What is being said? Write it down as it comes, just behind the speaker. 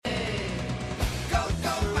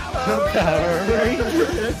Power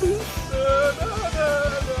Rangers.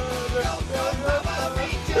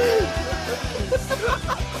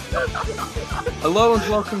 Hello and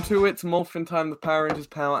welcome to It's Morphin Time, the Power Rangers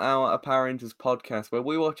Power Hour, a Power Rangers podcast, where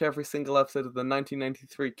we watch every single episode of the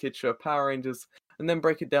 1993 kid show Power Rangers, and then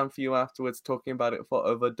break it down for you afterwards, talking about it for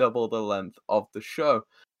over double the length of the show.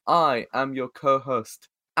 I am your co-host,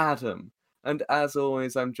 Adam, and as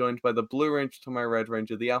always, I'm joined by the Blue Ranger to my Red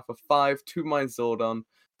Ranger, the Alpha 5 to my Zordon,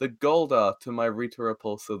 the Goldar to my Rita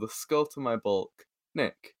Repulsa, the Skull to my Bulk,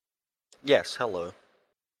 Nick. Yes, hello.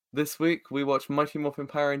 This week, we watched Mighty Morphin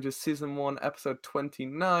Power Rangers Season 1, Episode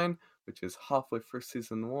 29, which is halfway through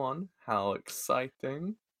Season 1. How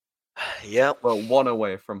exciting. Yep. Well, one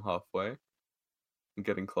away from halfway. I'm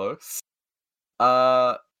getting close.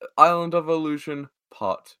 Island of Illusion,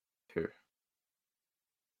 Part 2.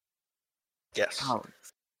 Yes. How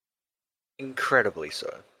incredibly so.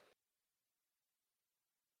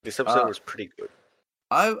 This episode was pretty good.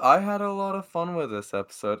 I had a lot of fun with this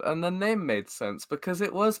episode, and the name made sense because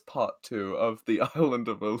it was Part 2 of the Island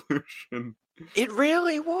of Illusion. It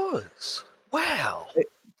really was. Wow.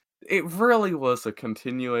 It really was a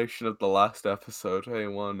continuation of the last episode, hey,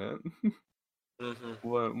 wasn't it?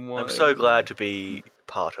 Mm-hmm. I'm so glad to be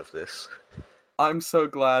part of this. I'm so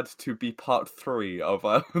glad to be Part 3 of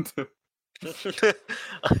Island of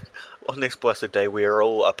On this blessed day, we are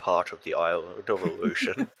all a part of the Island of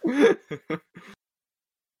Illusion.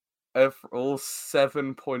 All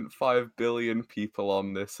 7.5 billion people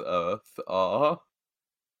on this earth are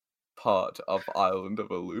part of Island of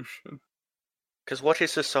Illusion. Because what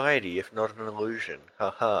is society if not an illusion?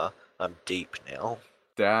 Haha, I'm deep now.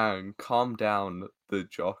 Dang, calm down, the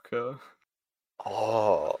Joker.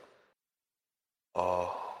 Oh.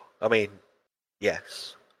 I mean,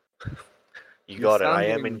 yes. You got it. I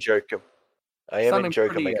am in Joker. I am in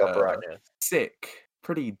Joker makeup right now. Sick,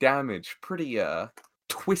 pretty damaged, pretty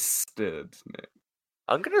twisted, Nick.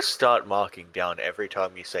 I'm gonna start marking down every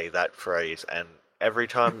time you say that phrase, and every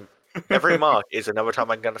mark is another time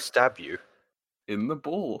I'm gonna stab you. In the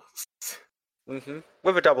balls. With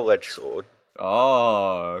a double-edged sword.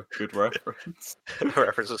 Oh, good reference.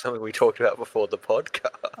 Reference to something we talked about before the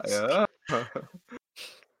podcast.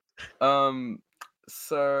 Yeah.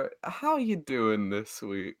 So, how you doing this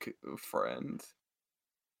week, friend?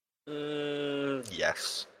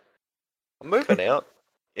 Yes. I'm moving out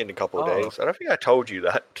in a couple of days. I don't think I told you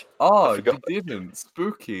that. Oh, you didn't?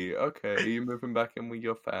 Spooky. Okay, are you moving back in with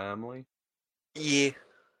your family? Yeah.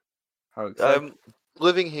 How exciting.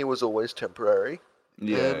 Living here was always temporary.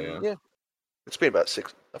 Yeah. It's been about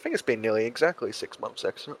I think it's been nearly exactly 6 months,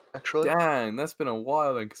 actually. Dang, that's been a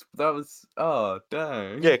while then, because that was,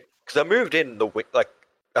 dang. Yeah, because I moved in the week, I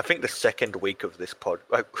think the second week of this us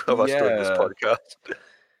doing this podcast.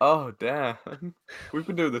 Oh, damn. We've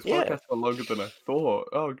been doing this podcast for longer than I thought.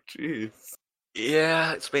 Oh, jeez.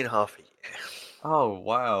 Yeah, it's been half a year. Oh,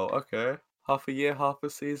 wow, okay. Half a year, half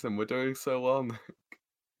a season. We're doing so well, Nick.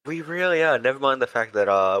 We really are. Never mind the fact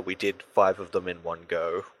that we did 5 of them in one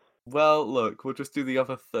go. Well, look, we'll just do the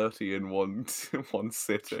other 30 in one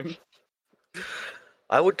sitting.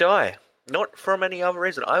 I would die. Not from any other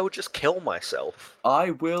reason. I would just kill myself.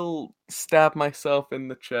 I will stab myself in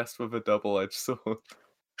the chest with a double-edged sword.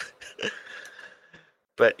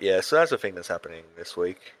 But yeah, so that's a thing that's happening this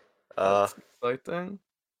week. That's exciting.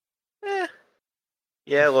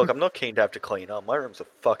 Yeah, look, I'm not keen to have to clean up. My room's a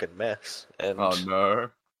fucking mess. And oh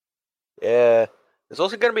no. Yeah. There's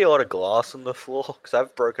also going to be a lot of glass on the floor, because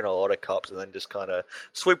I've broken a lot of cups and then just kind of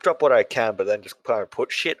swept up what I can, but then just kind of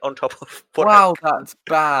put shit on top of what Wow, that's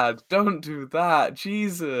bad. Don't do that.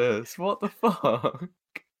 Jesus, what the fuck?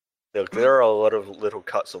 Look, there are a lot of little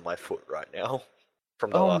cuts on my foot right now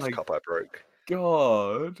from the last cup I broke.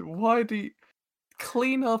 God, why do you...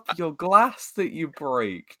 Clean up your glass that you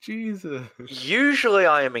break. Jesus. Usually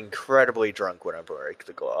I am incredibly drunk when I break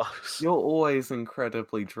the glass. You're always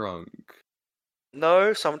incredibly drunk.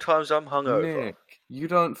 No, sometimes I'm hungover. Nick, you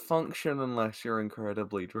don't function unless you're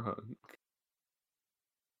incredibly drunk.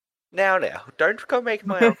 Now, don't go make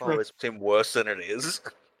my alcoholism seem worse than it is.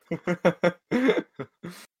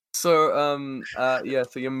 So,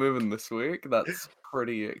 so you're moving this week. That's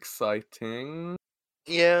pretty exciting.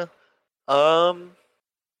 Yeah. I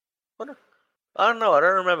don't know. I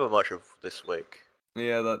don't remember much of this week.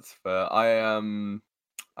 Yeah, that's fair.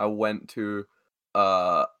 I went to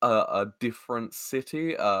a different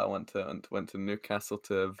city. I went to Newcastle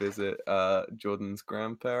to visit Jordan's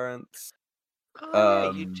grandparents.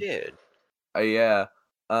 Oh, yeah, you did. Yeah,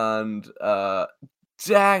 and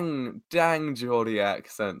dang, Geordie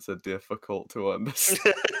accents are difficult to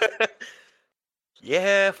understand.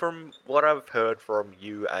 Yeah, from what I've heard from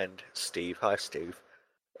you and Steve, hi Steve.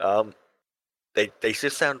 They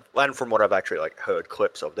just sound, and from what I've actually like heard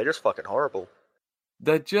clips of, they're just fucking horrible.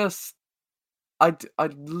 They're just. I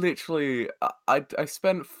literally I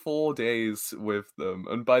spent 4 days with them,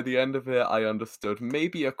 and by the end of it, I understood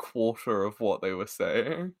maybe a quarter of what they were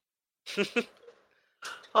saying.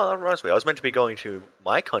 Oh, that reminds me, I was meant to be going to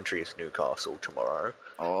my country's Newcastle tomorrow,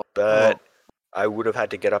 Oh, but I would have had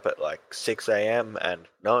to get up at like 6 a.m. and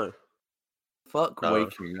no, fuck no.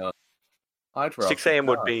 waking up. I'd 6 rather a.m.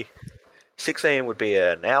 would die. be 6 a.m. would be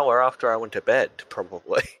an hour after I went to bed,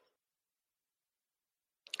 probably.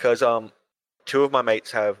 Because two of my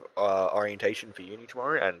mates have orientation for uni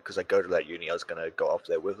tomorrow, and because I go to that uni, I was gonna go up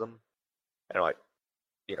there with them and like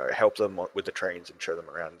help them with the trains and show them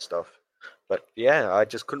around and stuff. But yeah, I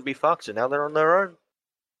just couldn't be fucked, so now they're on their own.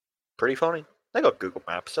 Pretty funny. They got Google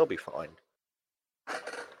Maps, they'll be fine.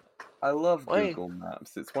 I love Wait. Google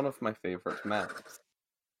Maps. It's one of my favorite maps.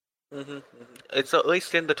 It's at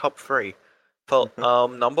least in the top three. But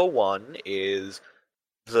number one is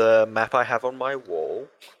the map I have on my wall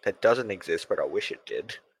that doesn't exist, but I wish it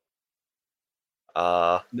did.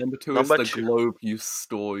 Number two is number the two. globe you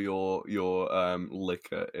store your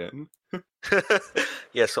liquor in.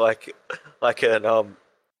 Yes, like an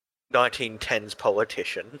 1910s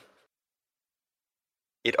politician.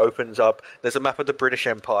 It opens up. There's a map of the British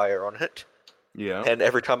Empire on it, Yeah. and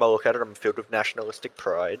every time I look at it, I'm filled with nationalistic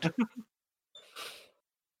pride.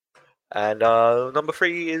 And number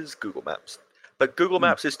three is Google Maps, but Google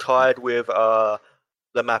Maps is tied with the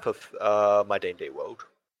map of my D&D world.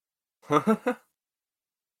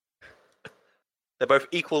 They're both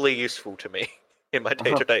equally useful to me in my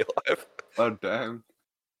day-to-day life. Oh damn.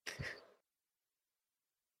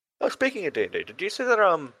 Oh, speaking of D&D, did you see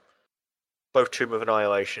that both Tomb of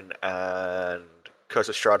Annihilation and Curse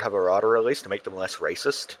of Strahd have errata released to make them less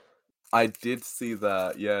racist? I did see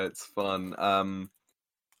that. Yeah, it's fun.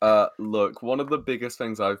 Look, one of the biggest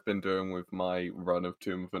things I've been doing with my run of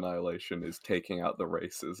Tomb of Annihilation is taking out the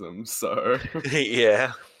racism, so...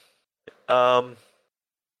 Yeah. So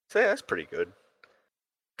yeah, that's pretty good.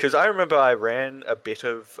 Because I remember I ran a bit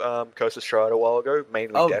of Curse of Strahd a while ago,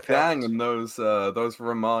 mainly Oh Death dang, House. and those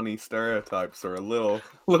Romani stereotypes are a little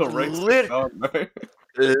racist, Lit- aren't they?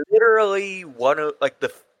 Literally one of like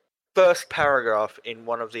the first paragraph in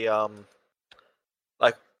one of the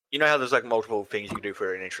like how there's like multiple things you can do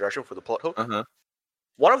for an introduction for the plot hook. Uh-huh.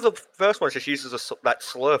 One of the first ones just uses that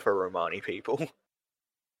slur for Romani people.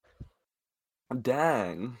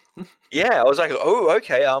 Dang. Yeah, I was like, oh,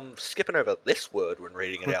 okay, I'm skipping over this word when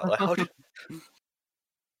reading it out loud.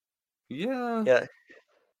 Yeah. Yeah,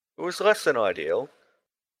 it was less than ideal.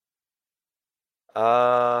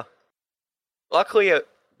 Luckily,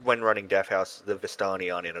 when running Death House, the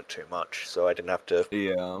Vistani aren't in it too much, so I didn't have to.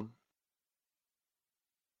 Yeah.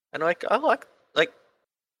 And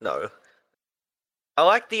no, I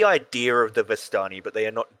like the idea of the Vistani, but they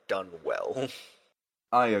are not done well.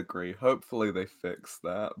 I agree. Hopefully they fix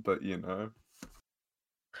that, but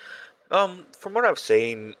From what I've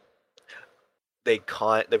seen, they've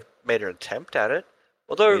made an attempt at it.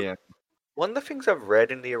 Although yeah. one of the things I've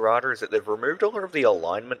read in the errata is that they've removed a lot of the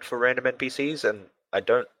alignment for random NPCs, and I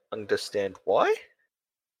don't understand why.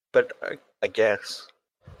 But I guess.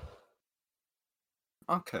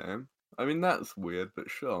 Okay. I mean that's weird,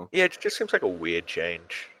 but sure. Yeah, it just seems like a weird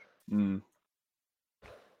change. Mm.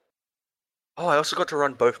 Oh, I also got to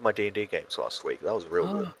run both of my D&D games last week. That was real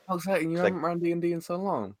good. How exciting! You Like- haven't run D&D in so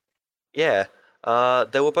long. Yeah,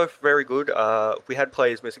 they were both very good. We had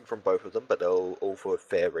players missing from both of them, but they were all for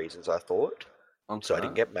fair reasons, I thought. Okay. So I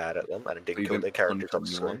didn't get mad at them, and I So didn't you kill didn't their characters, punch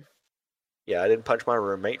obviously. anyone? Yeah, I didn't punch my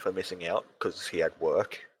roommate for missing out, because he had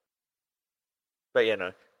work. But,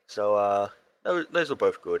 so, those were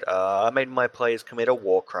both good. I made my players commit a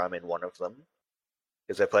war crime in one of them,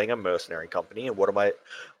 because they're playing a mercenary company, and what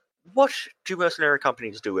do mercenary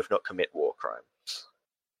companies do if not commit war crimes?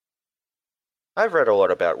 I've read a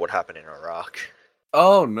lot about what happened in Iraq.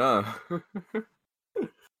 Oh no.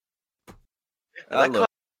 I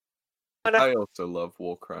also love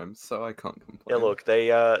war crimes, so I can't complain. Yeah, look,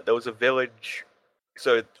 there was a village.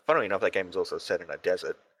 So, funnily enough, that game is also set in a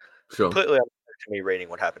desert. Sure. Completely unrelated to me reading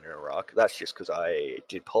what happened in Iraq. That's just because I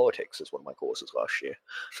did politics as one of my courses last year.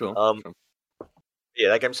 Sure. Yeah,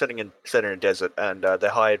 that game's set in a desert, and they're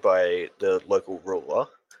hired by the local ruler.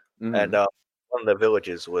 Mm-hmm. And one of the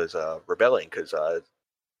villages was rebelling because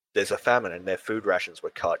there's a famine and their food rations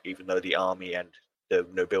were cut, even though the army and the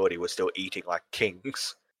nobility were still eating like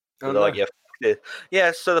kings. So they're like, yeah, fuck it.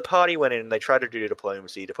 Yeah, so the party went in and they tried to do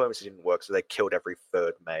diplomacy. Diplomacy didn't work, so they killed every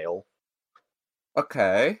third male.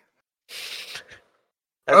 Okay.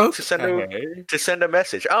 To send a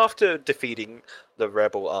message after defeating the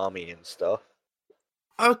rebel army and stuff.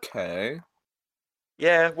 Okay.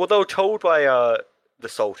 Yeah, well, they were told by the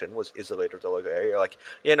Sultan is the leader of the local area, like,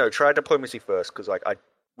 try diplomacy first, because like I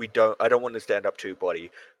don't want this to end up too bloody,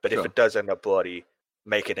 but if Sure. it does end up bloody,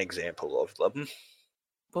 make an example of them.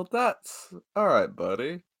 Well, that's alright,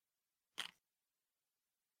 buddy.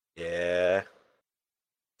 Yeah,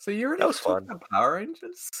 So you're that ready was to talk fun. about Power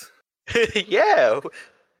Rangers? Yeah,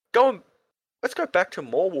 let's go back to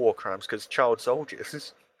more war crimes because child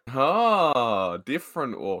soldiers. Ah,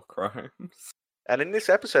 different war crimes. And in this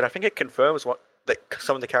episode, I think it confirms that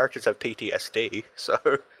some of the characters have PTSD. So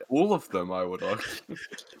All of them, I would argue.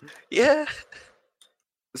 yeah.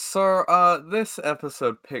 So, this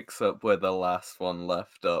episode picks up where the last one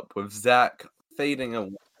left up, with Zack fading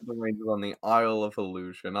away the Rangers on the Isle of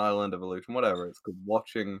Illusion, whatever it's called,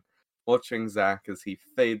 watching Zack as he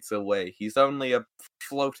fades away. He's only a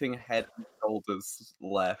floating head and shoulders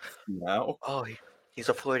left now. Oh, he's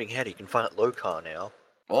a floating head. He can fight Lokar now.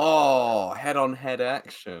 Oh, head-on-head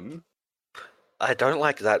action. I don't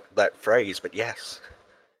like that phrase, but yes.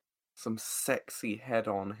 Some sexy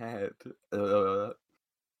head-on-head.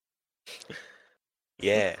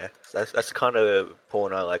 Yeah, that's the kind of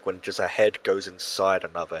porn I like, when just a head goes inside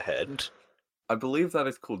another head. I believe that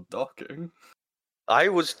is called docking. I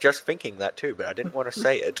was just thinking that too, but I didn't want to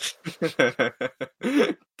say it.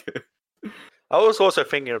 I was also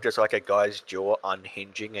thinking of just like a guy's jaw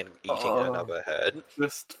unhinging and eating another head.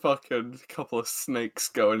 Just fucking a couple of snakes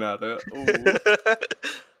going at it. Ooh.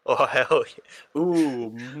 Oh, hell yeah. Ooh,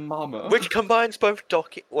 mama. Which combines both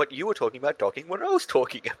docking, what you were talking about, docking, what I was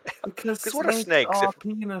talking about. Because what are snakes? Are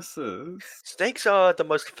penises. Snakes are the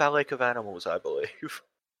most phallic of animals, I believe.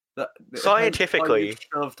 Scientifically. You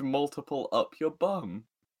shoved multiple up your bum.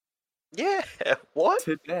 Yeah, what?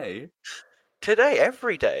 Today,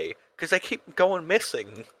 every day, because they keep going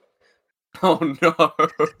missing. Oh no.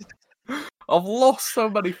 I've lost so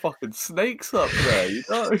many fucking snakes up there. You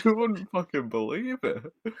wouldn't fucking believe it.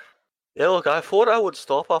 Yeah, look, I thought I would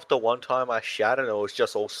stop after one time I shat and it was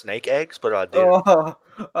just all snake eggs, but I didn't.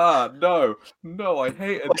 No, I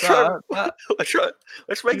hated that.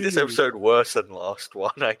 Let's make this episode worse than last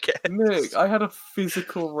one, I guess. Nick, I had a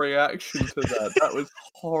physical reaction to that. That was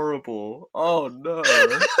horrible. Oh no.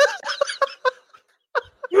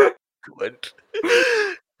 Good.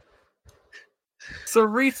 So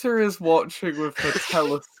Rita is watching with her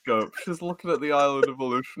telescope. She's looking at the Island of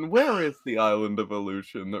Illusion. Where is the Island of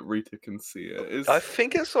Illusion that Rita can see it? I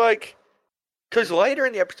think it's like... Because later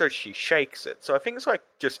in the episode she shakes it, so I think it's like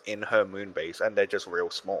just in her moon base and they're just real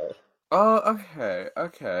small. Oh,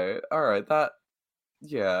 okay. Alright, that...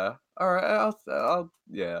 Yeah. Alright, I'll...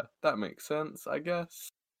 Yeah, that makes sense, I guess.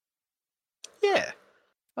 Yeah.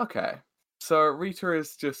 Okay. So Rita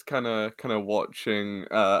is just kind of watching,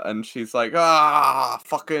 and she's like,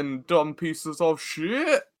 fucking dumb pieces of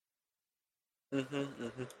shit.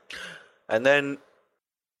 And then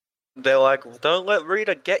they're like, don't let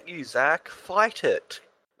Rita get you, Zack. Fight it.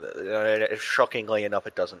 Shockingly enough,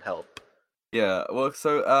 it doesn't help. Yeah, well,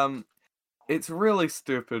 so, it's really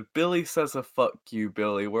stupid. Billy says a fuck you,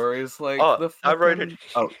 Billy, where he's like... I wrote it.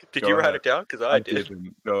 Did you write it down? Because I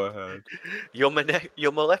didn't. Go ahead. Your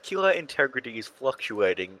molecular integrity is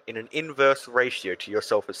fluctuating in an inverse ratio to your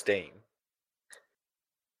self-esteem.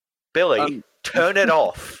 Billy, turn it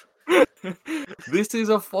off. This is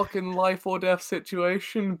a fucking life or death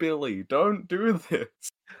situation, Billy. Don't do this.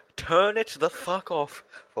 Turn it the fuck off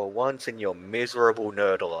for once in your miserable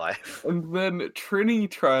nerd life. And then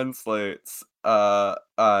Trini translates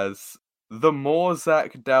as, the more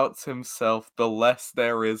Zack doubts himself, the less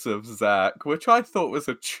there is of Zack, which I thought was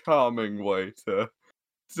a charming way to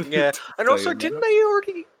yeah, and also, didn't they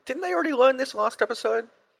already learn this last episode?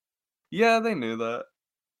 Yeah, they knew that.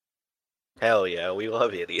 Hell yeah, we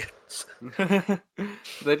love idiots.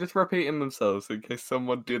 They're just repeating themselves in case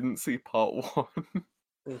someone didn't see part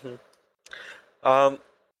 1. And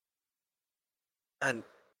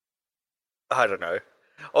I don't know.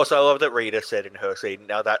 Also, I love that Rita said in her scene,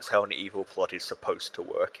 now that's how an evil plot is supposed to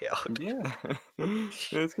work out. Yeah.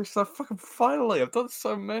 It's just like, fucking finally, I've done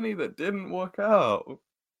so many that didn't work out.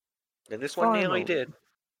 And this one nearly did.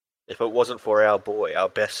 If it wasn't for our boy, our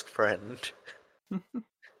best friend.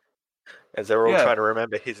 As they're all trying to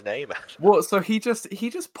remember his name. Well, so he just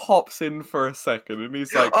pops in for a second and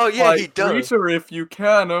he's like, oh yeah, he does. Rita, if you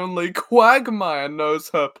can, only Quagmire knows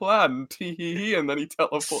her plan. Tee-hee-hee, and then he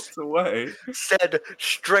teleports away. Said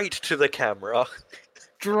straight to the camera.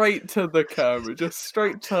 Straight to the camera, just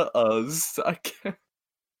straight to us. I can't...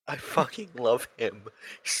 I fucking love him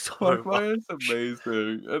so much. Quagmire is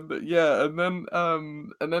amazing, and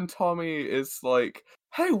then Tommy is like,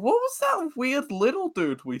 "Hey, what was that weird little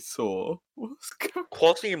dude we saw?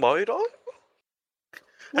 Quasimodo?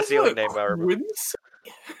 That's the Wasn't only it name I remember. Quincy?"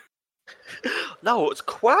 No, it's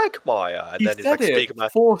Quagmire. And He then he's said like, it speak my.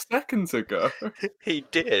 4 seconds ago. He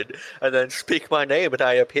did. And then speak my name and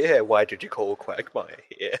I appear. Why did you call Quagmire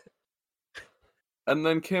here? And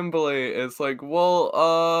then Kimberly is like, "Well,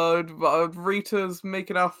 Rita's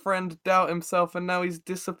making our friend doubt himself, and now he's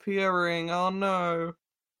disappearing. Oh no!"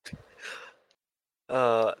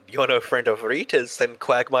 You're no friend of Rita's, then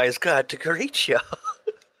Quagmire's glad to greet you.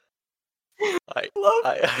 I Love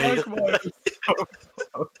I Quagmire. So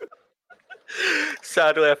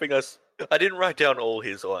sad laughing us. I didn't write down all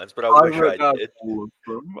his lines, but I I wish wrote I down did. all of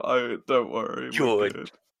them. Don't worry, we're Good.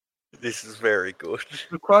 good. This is very good.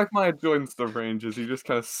 So Quagmire joins the Rangers. He just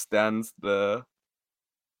kind of stands there,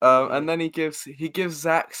 and then he gives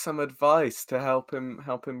Zack some advice to help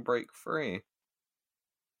him break free.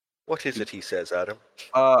 What is it he says, Adam?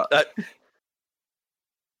 Uh, Uh,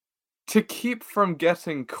 to keep from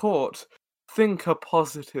getting caught, think a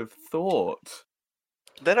positive thought.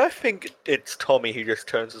 Then I think it's Tommy who just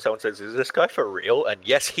turns to someone and says, "Is this guy for real?" And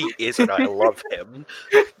yes, he is, and I love him.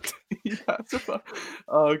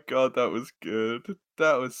 Oh god, that was good.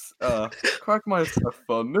 That was Quagmire's so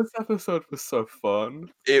fun. This episode was so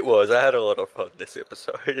fun. It was. I had a lot of fun this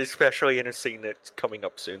episode, especially in a scene that's coming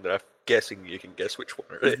up soon that I'm guessing you can guess which one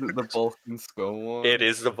it is. Is it the Vulcan skull one? It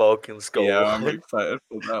is the Vulcan skull Yeah, one. I'm excited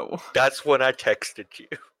for that one. That's when I texted you.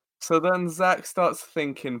 So then Zack starts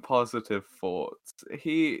thinking positive thoughts.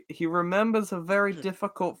 He remembers a very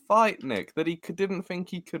difficult fight, Nick, that didn't think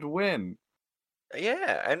he could win.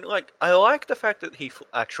 Yeah, and like I like the fact that he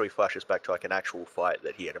actually flashes back to like an actual fight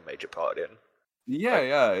that he had a major part in.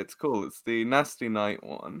 Yeah, it's cool. It's the Nasty Night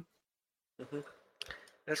one.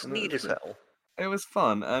 That's And neat as hell. It was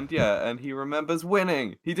fun, and he remembers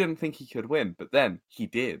winning. He didn't think he could win, but then he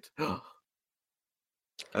did.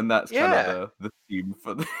 And that's kind of the theme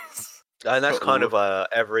for this. And that's kind of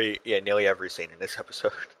nearly every scene in this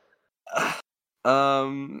episode.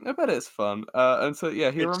 I bet it's fun. And so he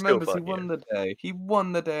remembers fun, he won the day. He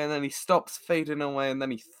won the day, and then he stops fading away, and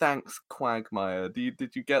then he thanks Quagmire.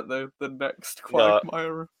 Did you get the next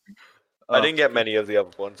Quagmire? I didn't get many of the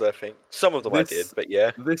other ones. I think some of them I did, but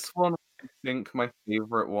yeah. This one, I think, my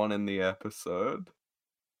favorite one in the episode.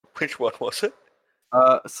 Which one was it?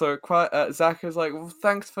 So Zack is like, well,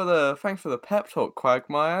 thanks for the pep talk,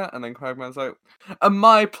 Quagmire, and then Quagmire's like,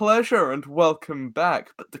 my pleasure and welcome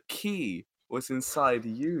back. But the key was inside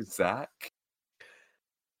you, Zack.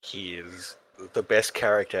 He is the best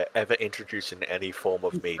character ever introduced in any form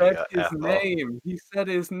of media ever. He said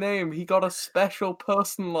his name. He got a special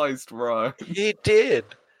personalized rhyme. He did.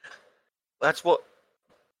 That's what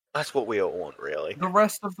we all want, really. The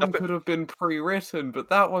rest of them could have been pre-written, but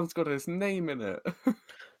that one's got his name in it.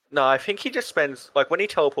 No, I think he just spends when he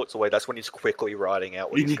teleports away. That's when he's quickly writing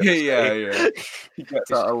out what he's going to say. Yeah. He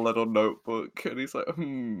gets out a little notebook and he's like,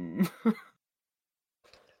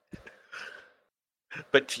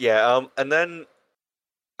 But yeah, and then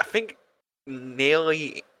I think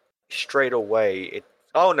nearly straight away it's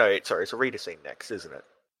a Rita scene next, isn't it?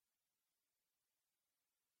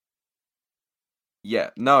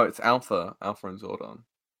 Yeah, no, it's Alpha and Zordon.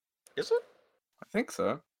 Is it? I think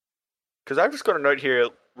so. Because I've just got a note here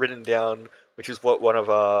written down, which is what one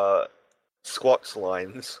of Squat's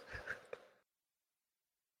lines.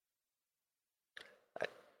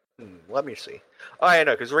 Let me see. Oh, I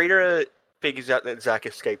know, because Rita figures out that Zack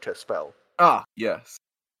escaped her spell. Ah, yes.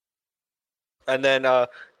 And then, I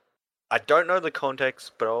don't know the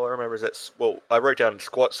context, but all I remember is that, I wrote down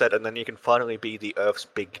Squat said, and then you can finally be the Earth's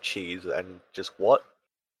big cheese, and just what?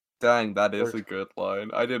 Dang, that is a good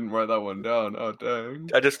line. I didn't write that one down. Oh, dang.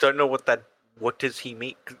 I just don't know what does he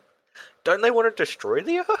mean? Don't they want to destroy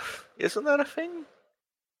the Earth? Isn't that a thing?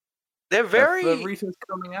 They're very... The Rita's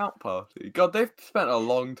coming out party. God, they've spent a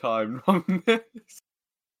long time on this.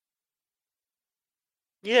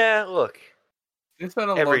 Yeah, look. They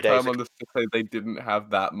spent a long time on this to say they didn't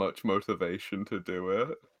have that much motivation to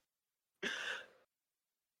do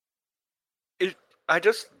it. I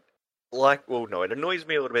just it annoys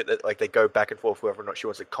me a little bit that they go back and forth whether or not she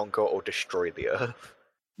wants to conquer or destroy the Earth.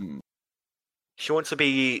 She wants to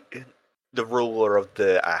be the ruler of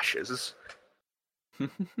the ashes.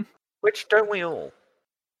 Which don't we all?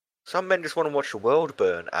 Some men just want to watch the world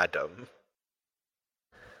burn, Adam.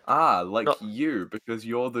 You, because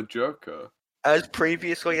you're the Joker. As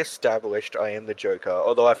previously established, I am the Joker.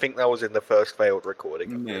 Although I think that was in the first failed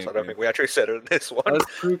recording of this. I don't Maybe. think we actually said it in this one. As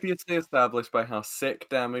previously established by how sick,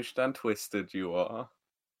 damaged, and twisted you are.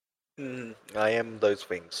 I am those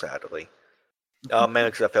things, sadly. Mainly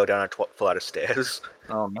because I fell down a flight of stairs.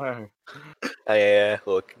 Oh no. Yeah,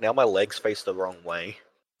 look, now my legs face the wrong way.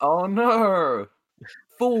 Oh no!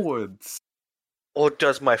 Forwards! Or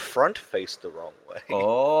does my front face the wrong way?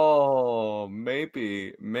 Oh,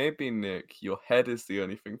 maybe, Nick, your head is the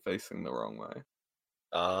only thing facing the wrong way.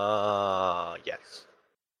 Yes.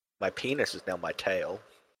 My penis is now my tail.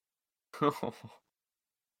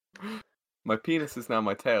 My penis is now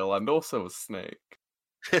my tail, and also a snake.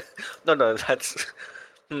 No, that's...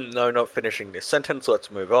 No, not finishing this sentence,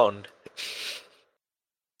 let's move on.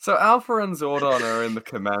 So Alpha and Zordon are in the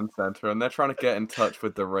command center, and they're trying to get in touch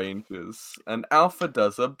with the Rangers, and Alpha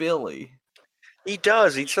does a Billy. He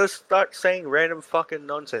does, he just starts saying random fucking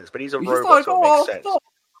nonsense, but he's a He's robot, like, so it makes sense.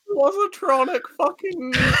 Quasitronic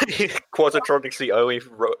fucking... Quasitronic's the only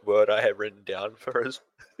word I have written down for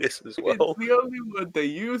this as well. It's the only word they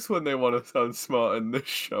use when they want to sound smart in this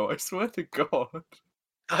show, I swear to God.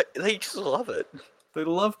 They just love it. They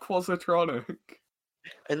love Quasitronic.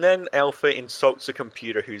 And then Alpha insults a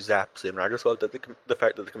computer who zaps him, and I just love that the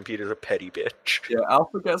fact that the computer's a petty bitch. Yeah,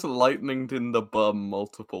 Alpha gets lightninged in the bum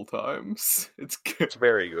multiple times. It's good. It's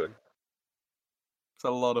very good. It's a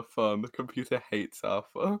lot of fun. The computer hates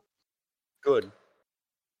Alpha. Good.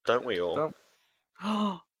 Don't we all?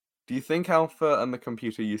 Do you think Alpha and the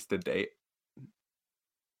computer used to date?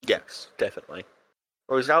 Yes, definitely.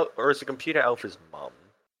 Or is the computer Alpha's mum?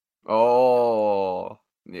 Oh,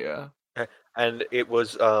 yeah. And it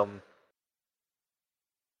was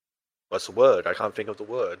what's the word? I can't think of the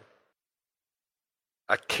word.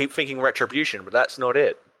 I keep thinking retribution, but that's not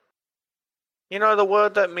it. You know the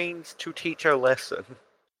word that means to teach a lesson.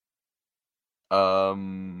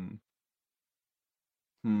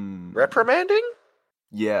 Reprimanding?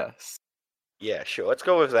 Yes. Yeah, sure. Let's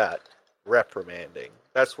go with that. Reprimanding.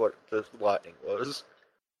 That's what the lightning was.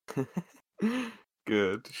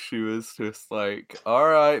 Good. She was just like,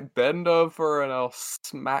 alright, bend over and I'll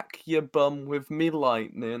smack your bum with me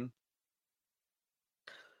lightning.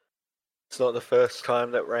 It's not the first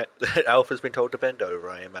time that Alpha's been told to bend over,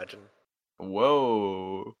 I imagine.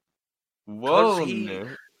 Whoa. Nick.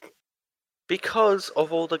 Because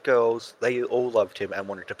of all the girls, they all loved him and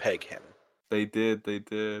wanted to peg him. They did.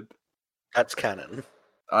 That's canon.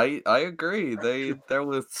 I agree. There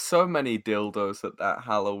were so many dildos at that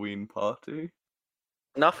Halloween party.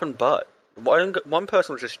 Nothing but. One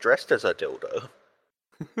person was just dressed as a dildo.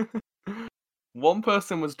 One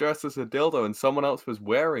person was dressed as a dildo and someone else was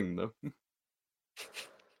wearing them.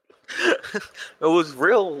 It was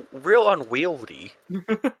real unwieldy.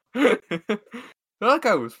 That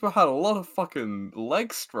guy had a lot of fucking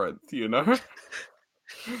leg strength, you know?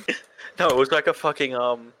 No, it was like a fucking,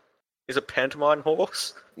 is it pantomime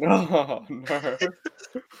horse? Oh, no.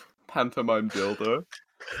 Pantomime dildo.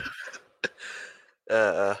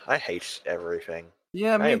 I hate everything.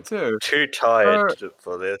 Yeah, me too. Too tired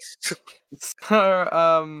for this.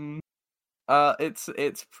 So,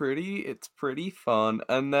 it's pretty fun.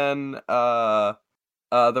 And then, the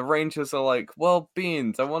Rangers are like, well,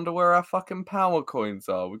 Beans, I wonder where our fucking power coins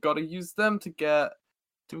are. We gotta use them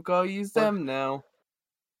now.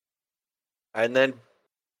 And then...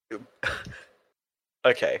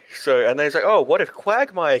 Okay, so, and then he's like, oh, what if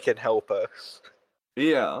Quagmire can help us?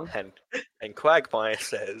 Yeah. And Quagmire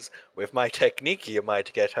says, with my technique you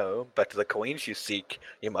might get home, but the coins you seek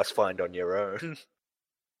you must find on your own.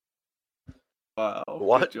 Wow.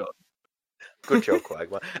 What? Good job,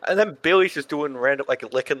 Quagmire. And then Billy's just doing random,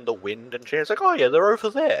 like, licking the wind, and she's like, oh yeah, they're over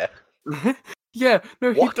there. Yeah,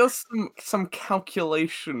 no, What? he does some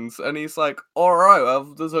calculations, and he's like,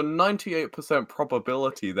 alright, there's a 98%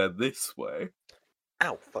 probability they're this way.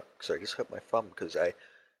 Ow, fuck, sorry, I just hurt my thumb, because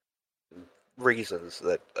reasons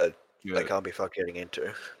that I can't be fucking getting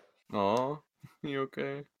into. Aw, you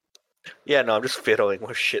okay? Yeah, no, I'm just fiddling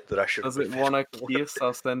with shit that I shouldn't be Does it want a fiddling with. kiss?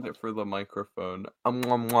 I'll send it through the microphone.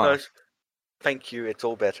 No, thank you, it's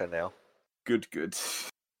all better now. Good.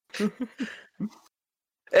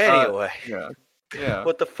 Anyway. Yeah.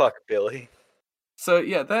 What the fuck, Billy? So,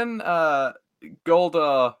 yeah, then,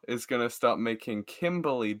 Goldar is gonna start making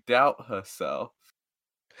Kimberly doubt herself.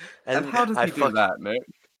 And how does he do that, Nick?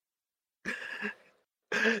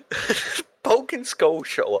 Bulk and Skull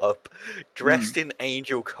show up, dressed in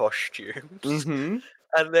angel costumes, Mm-hmm.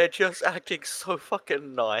 and they're just acting so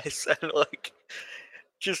fucking nice, and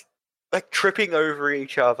just tripping over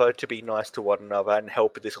each other to be nice to one another and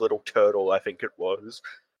help this little turtle, I think it was.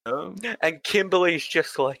 And Kimberly's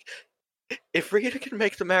just like, if Rita can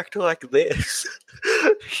make them act like this,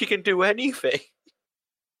 she can do anything.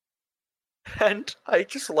 And I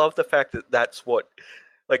just love the fact that that's what,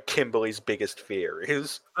 like, Kimberly's biggest fear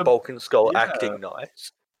is Bulk and Skull yeah. acting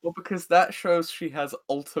nice. Well, because that shows she has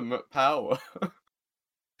ultimate power.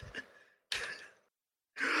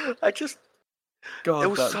 I just, God, it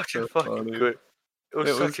was that's such so a fucking funny. good, it was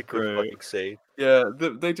It such was a good great. fucking scene. Yeah,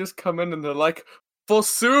 they just come in and they're like,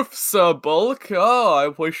 "Forsooth, Sir Bulk, oh, I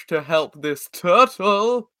wish to help this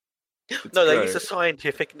turtle." It's No, they great. use a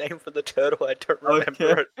scientific name for the turtle. I don't Oh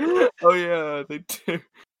remember yeah, it. oh yeah, they do.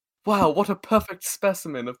 Wow, what a perfect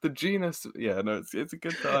specimen of the genus. Yeah, no, it's a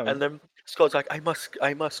good time. And then Skull's like, I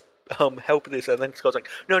must help this. And then Skull's like,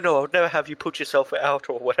 no, I'll never have you put yourself out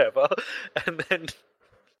or whatever. And then,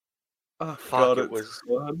 Oh fuck, God, it it's was.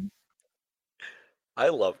 fun. I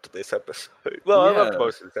loved this episode. Well, I loved Yeah,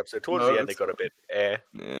 most of this episode. Towards no, the end, it it's got a fun. bit eh.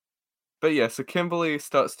 Yeah. But yeah, so Kimberly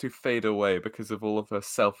starts to fade away because of all of her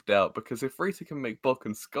self-doubt, because if Rita can make Bulk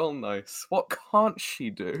and Skull nice, what can't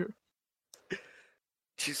she do?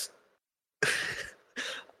 She's.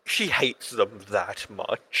 She hates them that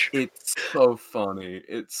much. It's so funny.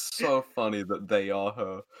 It's so funny that they are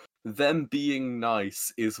her. Them being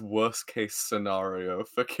nice is worst case scenario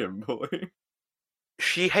for Kimberly.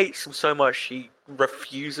 She hates them so much she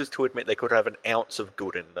refuses to admit they could have an ounce of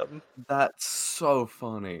good in them. That's so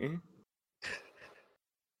funny.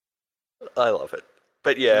 I love it.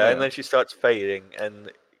 But yeah, and Yeah. then she starts fading,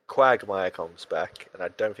 and Quagmire comes back, and I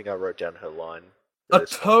don't think I wrote down her line. for A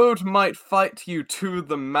this one. toad might fight you to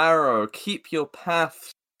the marrow. Keep your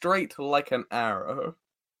path straight like an arrow.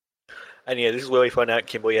 And yeah, this is where we find out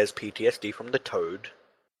Kimberly has PTSD from the toad.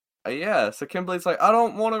 Yeah, so Kimberly's like, I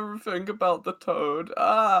don't want to think about the toad.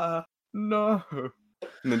 Ah, no.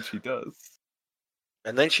 And then she does.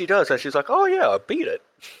 And then she does, and she's like, oh yeah, I beat it.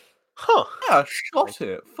 Huh. Yeah, shot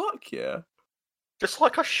it. Fuck yeah. Just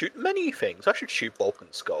like I shoot many things. I should shoot Bulk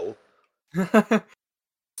and Skull.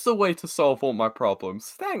 It's the way to solve all my problems.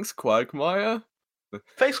 Thanks, Quagmire.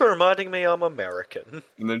 Thanks for reminding me I'm American.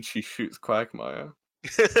 And then she shoots Quagmire.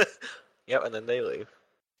 Yep, and then they leave.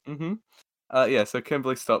 Mm-hmm. Yeah, so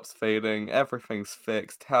Kimberly stops fading, everything's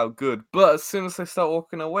fixed, how good. But as soon as they start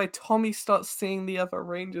walking away, Tommy starts seeing the other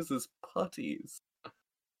Rangers as putties.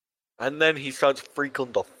 And then he starts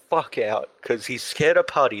freaking the fuck out, because he's scared of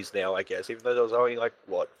putties now, I guess, even though there was only, like,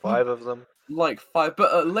 what, 5 of them? Like 5,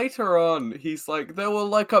 but later on, he's like, there were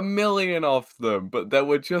like 1,000,000 of them, but there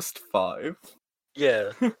were just 5.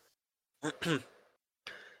 Yeah.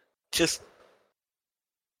 Just...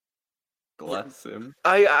 Bless him.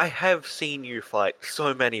 I have seen you fight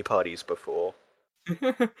so many putties before.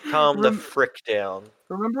 Calm the frick down.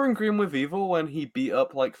 Remember in Green with Evil when he beat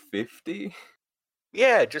up like 50?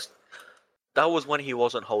 Yeah, just... That was when he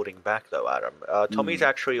wasn't holding back, though, Adam. Tommy's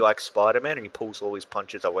actually like Spider-Man, and he pulls all his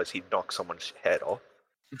punches, otherwise he'd knock someone's head off.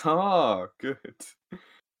 Oh, good.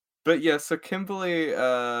 But yeah, so Kimberly,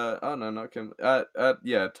 oh no, not Kimberly.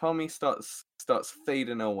 Yeah, Tommy starts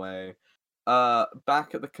fading away.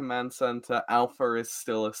 Back at the command center, Alpha is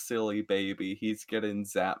still a silly baby. He's getting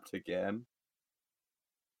zapped again.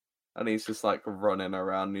 And he's just like running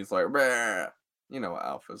around and he's like, "Bleh." You know what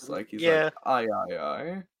Alpha's like. He's like, aye, aye,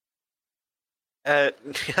 aye.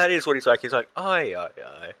 That is what he's like. He's like, aye, aye,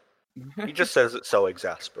 aye. He just says it so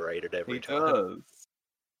exasperated every time. He does.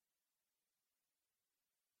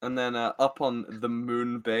 And then up on the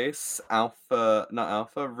moon base, Rita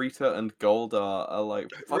and Goldar are like,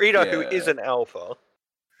 Rita, who is an alpha.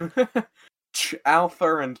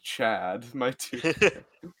 Alpha and Chad, my two.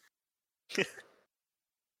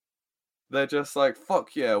 They're just like,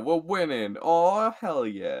 fuck yeah, we're winning. Oh, hell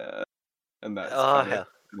yeah. And that's kind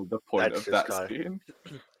of the point of that scene.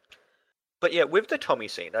 But yeah, with the Tommy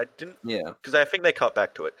scene, I didn't... Yeah. Because I think they cut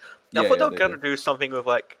back to it. I thought they were going to do something with,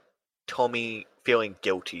 like, Tommy feeling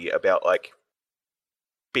guilty about, like,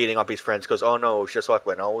 beating up his friends because, oh no, it's just like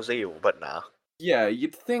when I was evil, but nah. Yeah,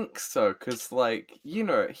 you'd think so, because, like, you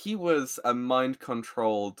know, he was a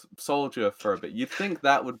mind-controlled soldier for a bit. You'd think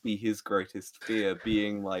that would be his greatest fear,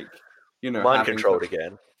 being, like, you know... Mind-controlled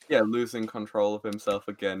again. Yeah, losing control of himself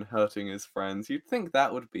again, hurting his friends. You'd think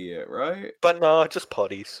that would be it, right? But no, just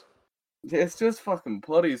putties. It's just fucking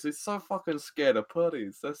putties. He's so fucking scared of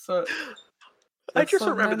putties. They're so... I just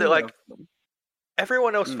remember that, like,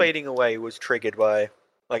 everyone else fading away was triggered by,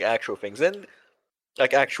 like, actual things. Then,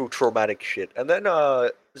 like, actual traumatic shit. And then,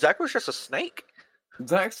 Zach was just a snake?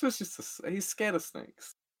 Zach was just he's scared of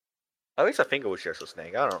snakes. At least I think it was just a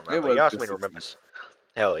snake. I don't remember. You asked me to remember.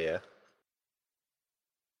 Hell yeah.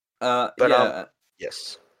 But, yeah.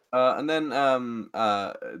 Yes. And then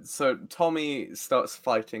so Tommy starts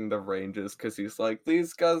fighting the Rangers because he's like,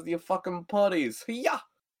 these guys are your fucking putties. Yeah.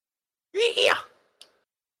 Yeah.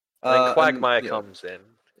 And then And Quagmire yeah, comes in.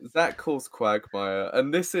 Zach calls Quagmire,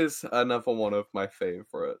 and this is another one of my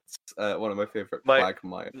favorites. One of my favorite My-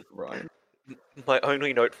 Quagmire rhymes. My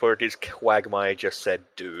only note for it is Quagmire just said,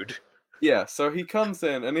 "Dude." Yeah, so he comes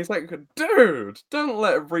in and he's like, dude, don't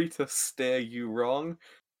let Rita steer you wrong.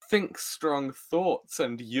 Think strong thoughts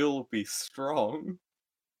and you'll be strong.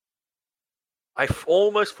 I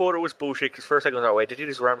almost thought it was bullshit because for a second I was like, wait, did he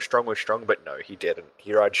just rhyme strong with strong? But no, he didn't.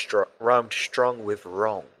 He rhymed strong with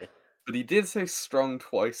wrong. But he did say strong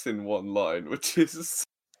twice in one line, which is...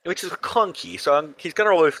 Which is clunky, so he's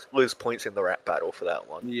gonna lose points in the rap battle for that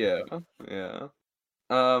one. Yeah, yeah.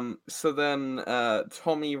 So then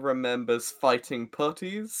Tommy remembers fighting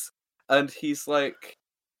putties, and he's like,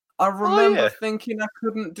 I remember thinking I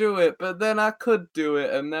couldn't do it, but then I could do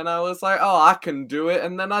it, and then I was like, oh, I can do it,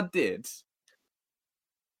 and then I did.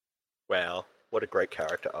 Wow, what a great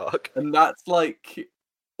character arc. And that's like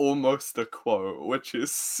almost a quote, which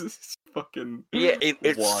is fucking Yeah,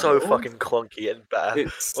 it's wild. so fucking clunky and bad.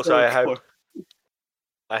 It's Also, so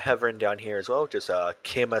I have written down here as well, just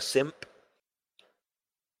Kim a simp.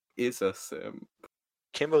 Is a simp.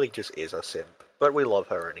 Kimberly just is a simp, but we love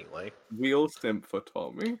her anyway. We all simp for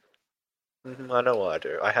Tommy. I know what I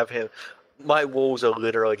do. I have him. My walls are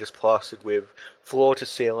literally just plastered with floor to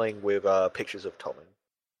ceiling with pictures of Tommy.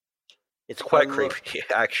 It's quite creepy,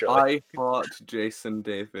 actually. I heart Jason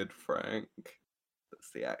David Frank. That's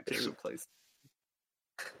the actor who plays.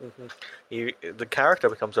 The character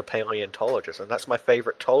becomes a paleontologist, and that's my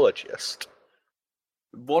favorite tologist.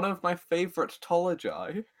 One of my favorite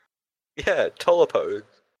tologi. Yeah, tolopos.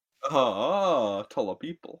 Ah, Tola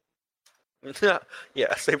people.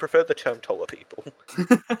 Yes, they prefer the term Tola people.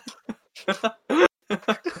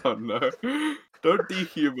 Oh no. Don't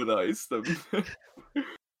dehumanize them.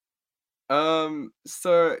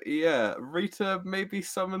 So yeah, Rita maybe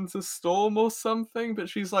summons a storm or something, but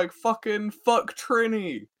she's like, fuck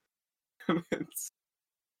Trini.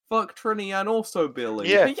 Fuck Trini and also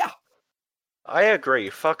Billy. Yeah. Yeah. I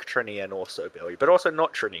agree, fuck Trini and also Billy, but also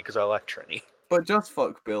not Trini, because I like Trini. But just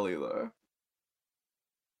fuck Billy, though.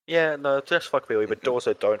 Yeah, no, just fuck Billy, but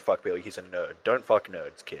also don't fuck Billy, he's a nerd. Don't fuck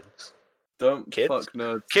nerds, kids. Don't Kids? fuck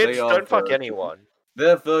nerds. Kids, don't fuck virgins. anyone.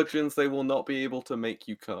 They're virgins, they will not be able to make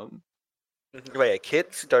you come. Wait,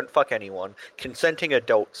 kids, don't fuck anyone. Consenting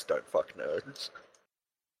adults don't fuck nerds.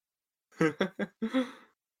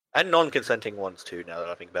 And non-consenting ones too, now that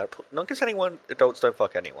I think about it. Non-consenting adults don't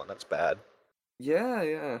fuck anyone, that's bad.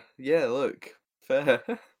 Yeah, look. Fair.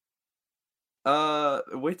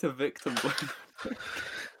 Way to victim blame.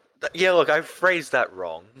 Yeah, look, I've phrased that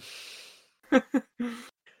wrong.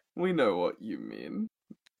 We know what you mean.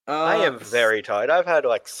 I am very tired. I've had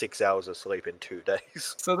like 6 hours of sleep in 2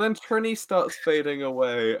 days. So then Trini starts fading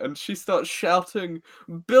away, and she starts shouting,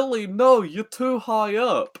 Billy, no, you're too high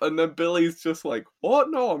up. And then Billy's just like, what?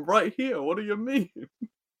 No, I'm right here. What do you mean?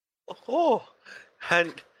 Oh,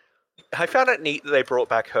 and I found it neat that they brought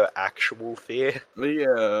back her actual fear.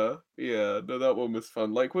 Yeah, no, that one was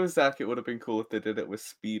fun. Like with Zack, it would have been cool if they did it with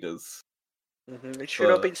speeders. It should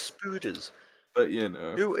have been spooders. But you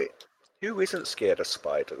know. Who isn't scared of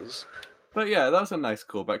spiders? But yeah, that was a nice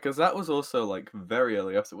callback, because that was also like very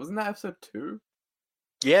early episode. Wasn't that episode 2?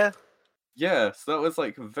 Yeah. Yeah, so that was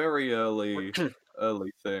like very early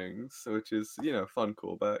things, which is, you know, fun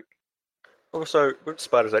callback. Also, with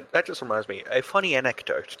spiders, that just reminds me, a funny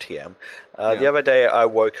anecdote, TM. The other day I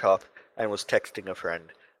woke up and was texting a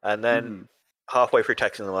friend, and then halfway through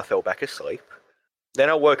texting them I fell back asleep. Then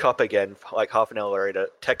I woke up again, like half an hour later,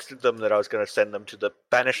 texted them that I was going to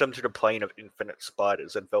banish them to the plane of infinite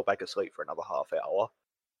spiders, and fell back asleep for another half hour.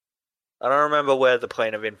 I don't remember where the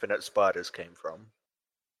plane of infinite spiders came from.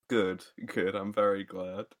 Good, I'm very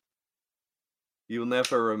glad. You'll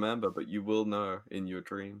never remember, but you will know in your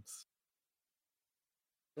dreams.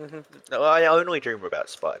 No, I only dream about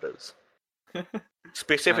spiders.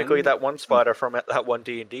 Specifically that one spider from that one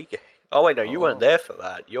D&D game. Oh wait, no, you weren't there for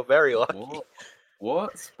that. You're very lucky.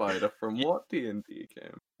 What spider from what D&D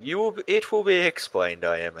game? It will be explained,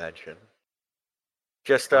 I imagine.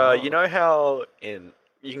 Just you know how you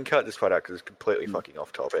can cut this part out because it's completely fucking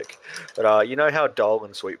off topic. But you know how Doll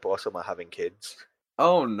and Sweet Blossom are having kids?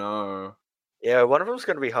 Oh no. Yeah, one of them's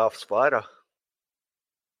going to be half spider.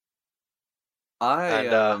 I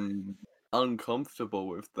am uncomfortable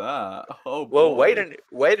with that. Oh boy. Well,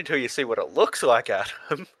 wait until you see what it looks like,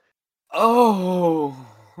 Adam. Oh.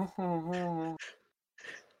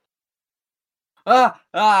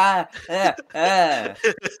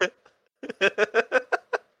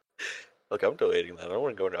 Look, I'm deleting that. I don't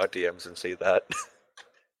want to go into our DMs and see that.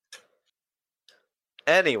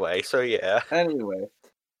 Anyway, so yeah. Anyway,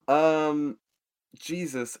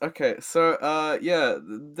 Jesus. Okay, so yeah,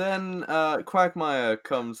 then Quagmire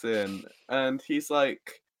comes in and he's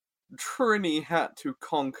like, Trini had to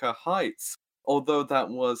conquer heights, although that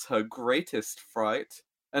was her greatest fright.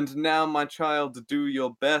 And now, my child, do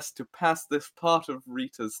your best to pass this part of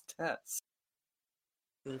Rita's test.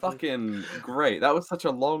 Fucking great. That was such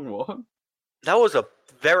a long one. That was a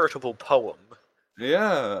veritable poem.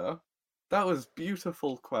 Yeah. That was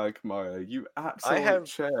beautiful, Quagmire. You absolute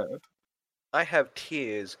chad. I have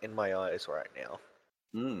tears in my eyes right now.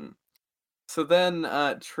 So then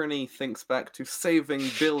Trini thinks back to saving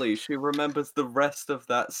Billy. She remembers the rest of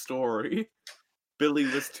that story. Billy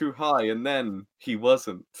was too high, and then he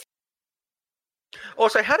wasn't.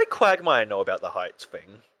 Also, how did Quagmire know about the heights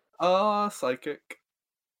thing? Psychic.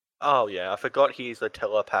 Oh yeah, I forgot he's a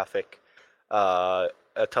telepathic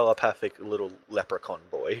little leprechaun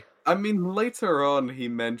boy. I mean, later on he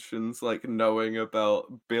mentions, like, knowing about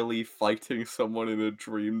Billy fighting someone in a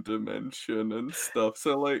dream dimension and stuff,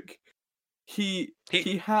 so, like, he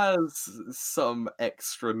has some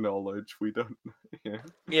extra knowledge we don't know.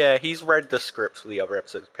 Yeah, he's read the scripts for the other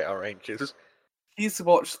episodes of Power Rangers. He's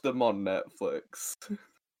watched them on Netflix.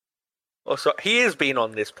 Also, he has been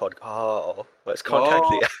on this podcast. Oh, let's contact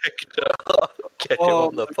the actor. Get him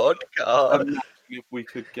on the podcast. Imagine if we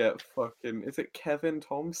could get fucking... Is it Kevin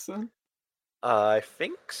Thompson? I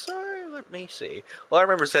think so. Let me see. Well, I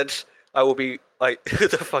remember said I will be like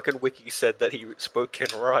the fucking wiki said that he spoke in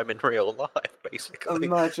rhyme in real life, basically.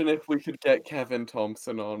 Imagine if we could get Kevin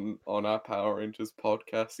Thompson on our Power Rangers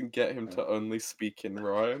podcast and get him to only speak in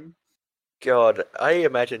rhyme. God, I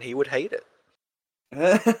imagine he would hate it.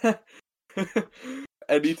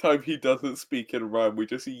 Anytime he doesn't speak in rhyme, we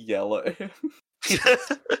just yell at him.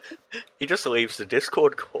 He just leaves the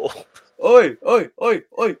Discord call. Oi, oi, oi,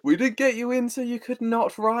 oi! We didn't get you in so you could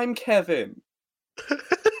not rhyme, Kevin.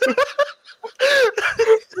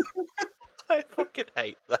 I fucking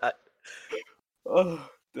hate that. Oh,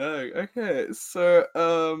 dang. Okay, so,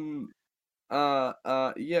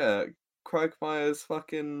 yeah. Quagmire's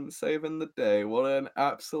fucking saving the day. What an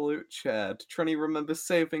absolute chad. Trini remembers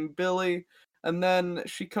saving Billy, and then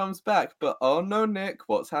she comes back, but oh no, Nick,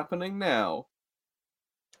 what's happening now?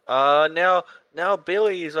 Now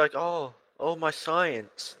Billy is like, oh, my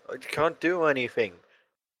science. I can't do anything.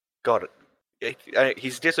 God,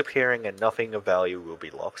 he's disappearing and nothing of value will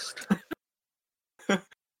be lost.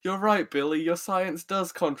 You're right, Billy, your science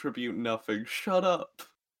does contribute nothing. Shut up.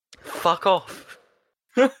 Fuck off.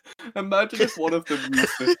 Imagine if one of them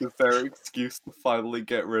used this as their excuse to finally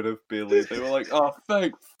get rid of Billy. They were like, oh,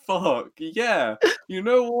 thank fuck. Yeah, you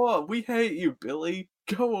know what? We hate you, Billy.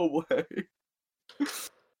 Go away.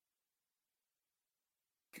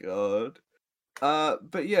 God.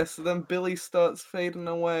 But yeah, so then Billy starts fading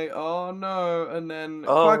away. Oh no, and then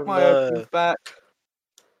Quagmire comes back.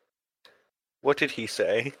 What did he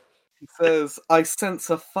say? He says, I sense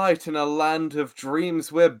a fight in a land of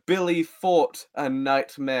dreams where Billy fought a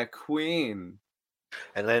nightmare queen.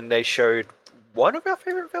 And then they showed one of our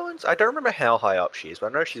favorite villains. I don't remember how high up she is, but I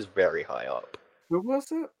know she's very high up. Who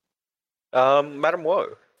was it? Madame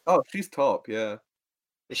Woe. Oh, she's top, yeah.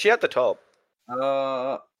 Is she at the top?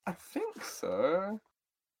 I think so.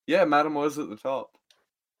 Yeah, Madame Woe's at the top.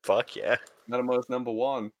 Fuck yeah. Madame Woe's number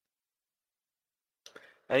 1.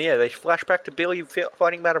 And yeah, they flash back to Billy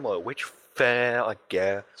fighting Madame Woe, which fair, I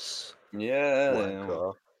guess. Yeah.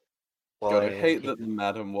 God, I hate that the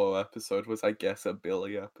Madame Woe episode was, I guess, a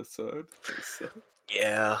Billy episode.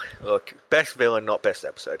 Yeah, look, best villain, not best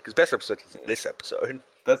episode, because best episode is this episode.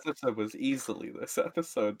 Best episode was easily this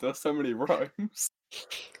episode. There's so many rhymes.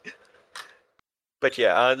 But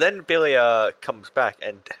yeah, then Billy comes back,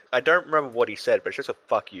 and I don't remember what he said, but it's just a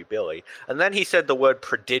fuck you, Billy. And then he said the word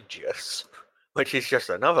prodigious, which is just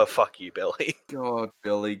another fuck you, Billy. God,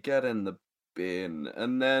 Billy, get in the bin.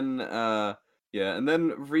 And then, yeah, and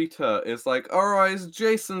then Rita is like, alright, it's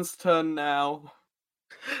Jason's turn now.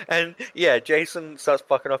 And yeah, Jason starts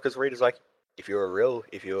fucking off because Rita's like, if you were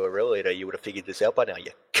a real leader, you would have figured this out by now,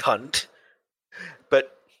 you cunt.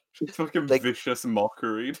 But she's fucking vicious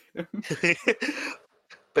mockery.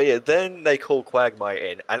 But yeah, then they call Quagmire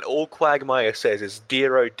in, and all Quagmire says is,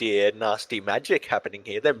 dear oh dear, nasty magic happening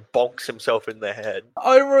here, then bonks himself in the head.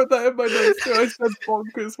 I wrote that in my notes too, I said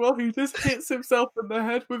bonk as well. He just hits himself in the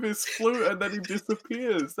head with his flute and then he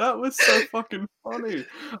disappears. That was so fucking funny.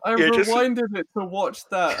 I rewinded it to watch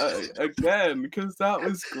that again, because that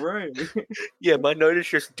was great. Yeah, my note is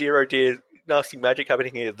just, dear oh dear, nasty magic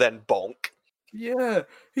happening here, then bonk. Yeah,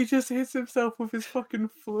 he just hits himself with his fucking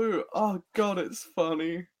flute. Oh god, it's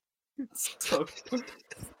funny. It's so.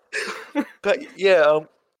 But yeah,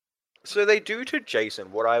 so they do to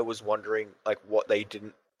Jason what I was wondering, like what they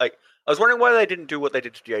didn't like. I was wondering why they didn't do what they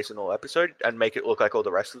did to Jason all episode and make it look like all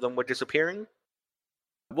the rest of them were disappearing.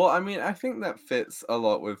 Well, I mean, I think that fits a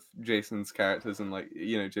lot with Jason's characters and like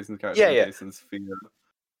Jason's character Yeah, and yeah. Jason's fear.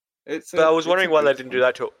 It's But I a was it's a wondering why good they didn't do one.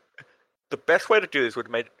 that to. The best way to do this would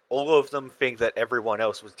have made all of them think that everyone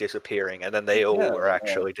else was disappearing, and then they all Yeah, were yeah.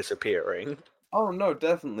 actually disappearing. Oh no,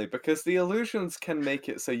 definitely, because the illusions can make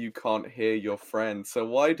it so you can't hear your friend. So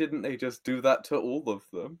why didn't they just do that to all of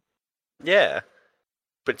them? Yeah,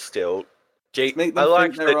 but still, Just make I them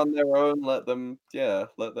think liked they're on their own. Let them,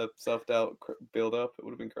 let their self doubt build up. It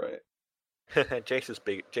would have been great. that Jason's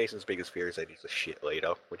biggest fear is that he's a shit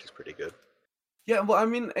leader, which is pretty good. Yeah, well, I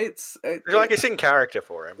mean, It's in character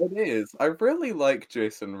for him. it is. I really like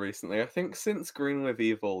Jason recently. I think since Green with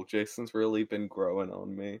Evil, Jason's really been growing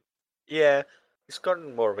on me. Yeah, he's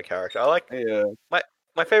gotten more of a character. I like Yeah,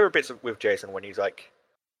 my favorite bits with Jason when he's like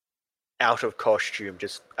out of costume,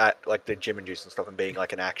 just at like the gym and juice and stuff, and being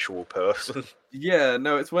like an actual person. yeah.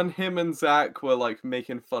 No, it's when him and Zach were like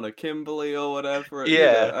making fun of Kimberly or whatever.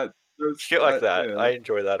 Yeah, shit like that. Yeah, I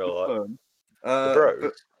enjoy that a it's lot. fun. The bros.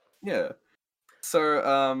 But yeah.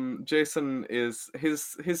 So, Jason is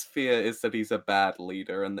his fear is that he's a bad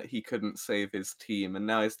leader and that he couldn't save his team, and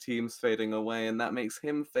now his team's fading away, and that makes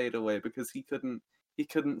him fade away because he couldn't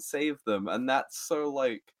save them, and that's so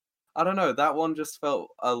like I don't know. That one just felt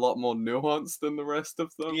a lot more nuanced than the rest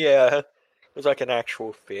of them. Yeah, it was like an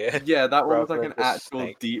actual fear Yeah, that one was rather like than an just actual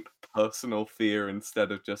snake. deep personal fear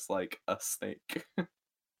instead of just like a snake.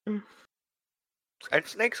 And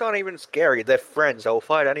snakes aren't even scary. They're friends. They'll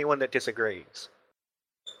fight anyone that disagrees.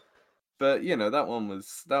 But that one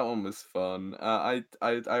was fun. I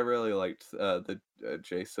really liked the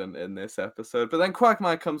Jason in this episode. But then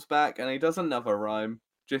Quagmire comes back and he does another rhyme.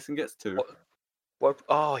 Jason gets two. What?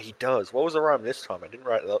 Oh, he does. What was the rhyme this time? I didn't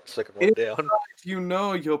write that second one If down. you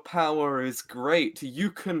know your power is great,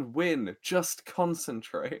 you can win. Just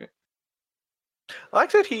concentrate. I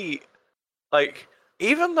like that he, like,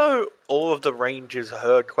 even though all of the Rangers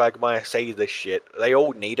heard Quagmire say this shit, they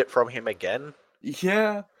all need it from him again.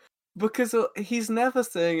 Yeah, because he's never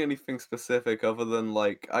saying anything specific other than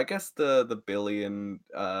like I guess the Billy and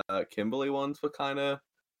Kimberly ones were kind of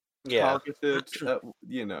Yeah. targeted at,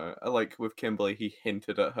 like with Kimberly, he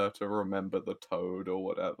hinted at her to remember the toad or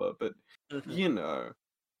whatever, but Mhm. you know,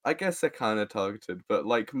 I guess they're kind of targeted, but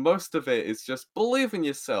like most of it is just believe in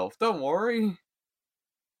yourself, don't worry.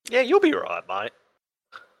 Yeah, you'll be right, mate.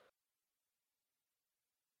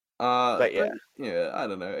 But But yeah, yeah, I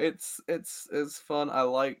don't know. It's fun. I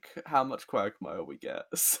like how much Quagmire we get,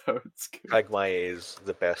 so it's good. Quagmire is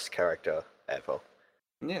the best character ever.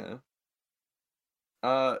 Yeah.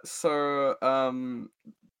 So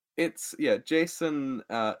it's Jason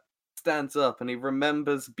stands up and he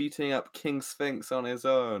remembers beating up King Sphinx on his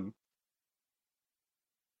own.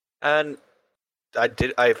 And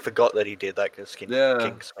I forgot that he did that because Yeah.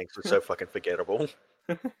 King Sphinx was so fucking forgettable.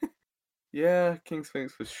 Yeah, King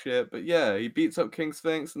Sphinx was shit, but yeah, he beats up King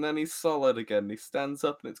Sphinx and then he's solid again. He stands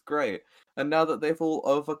up and it's great. And now that they've all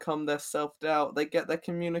overcome their self-doubt, they get their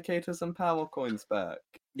communicators and power coins back.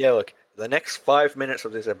 Yeah, look, the next 5 minutes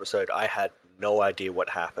of this episode, I had no idea what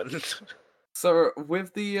happened. So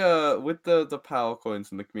with the power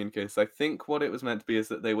coins and the communicators, I think what it was meant to be is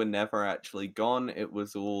that they were never actually gone. It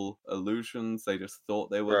was all illusions. They just thought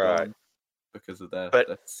they were Right. gone because of their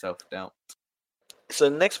But self-doubt. so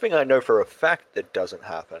the next thing I know for a fact that doesn't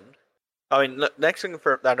happen. I mean, next thing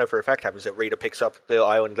I know for a fact happens is that Rita picks up the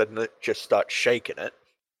island and just starts shaking it.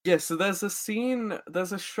 Yeah, so there's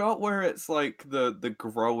a shot where it's like the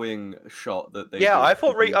growing shot that they Yeah, did I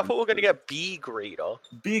for thought the I thought we were gonna monsters. get Big Rita.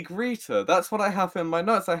 Big Rita. That's what I have in my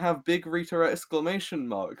notes. I have Big Rita exclamation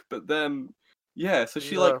mark. But then yeah, so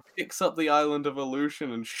she like No. picks up the island of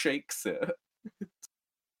illusion and shakes it.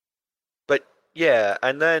 But yeah,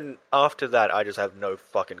 and then after that, I just have no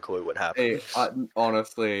fucking clue what happened.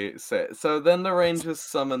 Honestly, so then the Rangers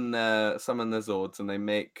summon their Zords and they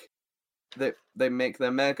make their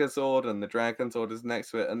Megazord and the Dragon Zord is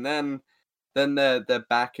next to it, and then they're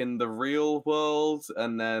back in the real world,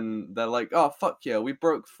 and then they're like, oh fuck yeah, we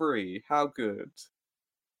broke free. How good.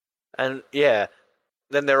 And yeah,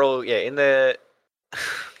 then they're all in the.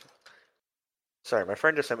 Sorry, my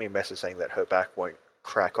friend just sent me a message saying that her back won't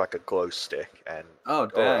crack like a glow stick, and Oh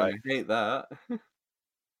dang, I hate that.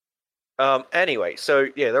 Anyway, so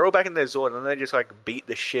yeah, they're all back in their Zord, and they just like beat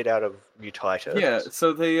the shit out of Mutitus. Yeah,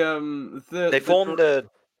 so they They formed a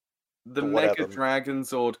the But Mega whatever. Dragon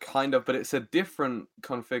Zord, kind of, but it's a different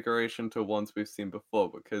configuration to ones we've seen before,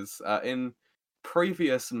 because in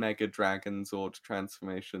previous Mega Dragon Zord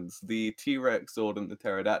transformations, the T-Rex Zord and the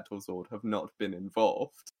Pterodactyl Zord have not been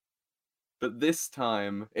involved. But this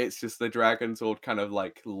time, it's just the Dragon Zord kind of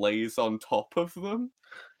like lays on top of them.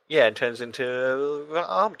 Yeah, and turns into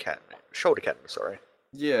arm cannon, shoulder cannon. Sorry.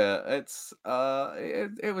 Yeah,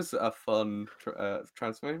 it was a fun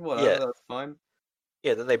transformation. Whatever, Yeah, that's fine.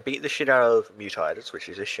 yeah. Then they beat the shit out of Mutitus, which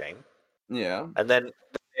is a shame. Yeah, And then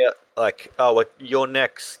they're like, oh, well, you're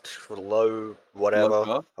next, low whatever.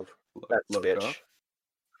 Loka, That's Loka. bitch.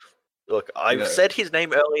 Look, I've Yeah, said his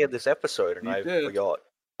name earlier this episode, and you I did. forgot.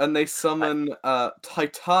 And they summon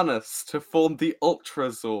Titanus to form the Ultra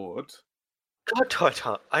Zord. God,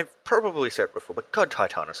 Titan. I've probably said it before, but God,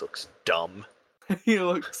 Titanus looks dumb. He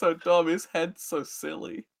looks so dumb. His head's so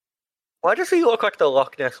silly. Why does he look like the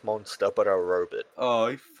Loch Ness monster, but a robot? Oh,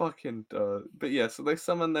 he fucking does. But yeah, so they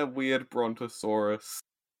summon their weird Brontosaurus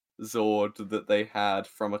Zord that they had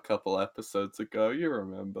from a couple episodes ago. You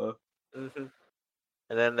remember? hmm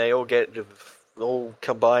And then they all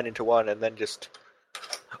combine into one, and then just.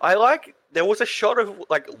 I like. There was a shot of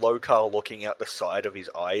like Lokar looking out the side of his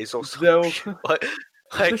eyes or They'll- something. like,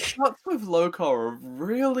 The shots with Lokar are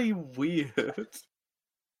really weird.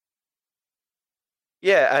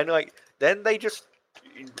 yeah, and like then they just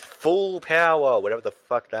full power, whatever the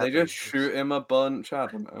fuck that They means. just shoot him a bunch. I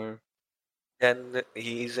don't know. And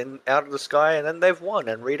he's out of the sky, and then they've won,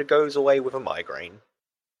 and Rita goes away with a migraine.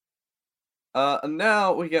 And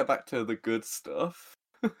now we get back to the good stuff.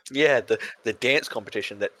 Yeah, the dance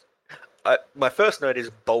competition that. My first note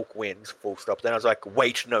is Bulk wins, full stop. Then I was like,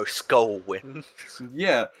 wait, no, Skull wins.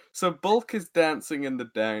 Yeah, so Bulk is dancing in the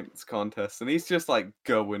dance contest, and he's just like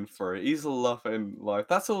going for it. He's loving life.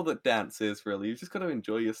 That's all that dance is, really. You just gotta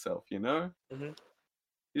enjoy yourself, you know? Mhm.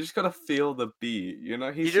 You just gotta feel the beat, you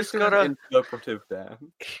know? He's just doing gotta- interpretive dance.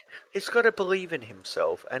 He's got to believe in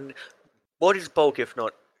himself. And what is Bulk if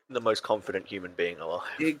not the most confident human being alive?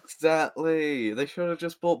 Exactly. They should have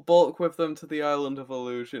just brought Bulk with them to the Island of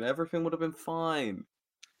Illusion. Everything would have been fine.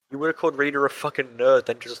 You would have called Rita a fucking nerd,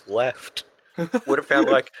 then just left. Would have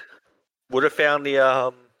found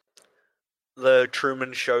the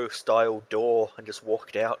Truman Show style door and just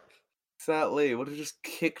walked out. Exactly. Would have just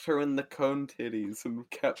kicked her in the cone titties and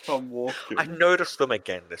kept on walking. I noticed them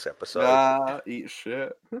again this episode. Ah, eat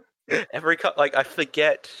shit. I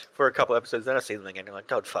forget for a couple episodes, then I see them again. And I'm like,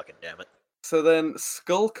 God fucking damn it. So then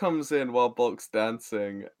Skull comes in while Bulk's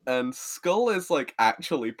dancing, and Skull is like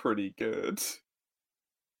actually pretty good.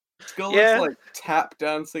 Skull Yeah. is like tap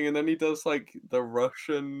dancing, and then he does like the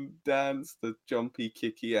Russian dance, the jumpy,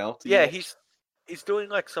 kicky, outy. Yeah, he's doing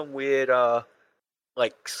like some weird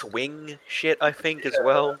like swing shit, I think, as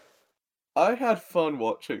well. I had fun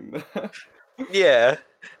watching that. Yeah.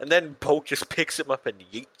 And then Bulk just picks him up and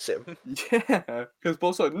yeets him. Yeah, because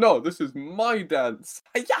Bulk's like, no, this is my dance.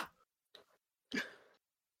 Hi-ya!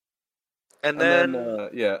 And then, then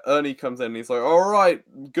yeah, Ernie comes in and he's like, alright,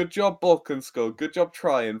 good job, Bulk and Skull. Good job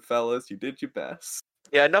trying, fellas. You did your best.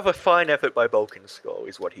 yeah, another fine effort by Bulk and Skull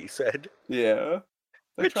is what he said. Yeah.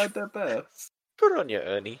 They Which- tried their best. Good on you,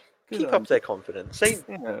 Ernie. Good Keep on up their confidence. See,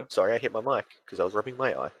 Yeah. sorry, I hit my mic because I was rubbing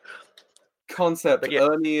my eye. Concept, But yeah.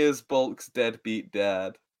 Ernie is Bulk's deadbeat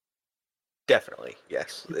dad. Definitely,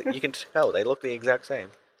 yes. You can tell they look the exact same.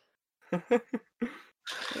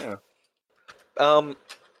 Yeah.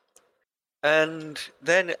 And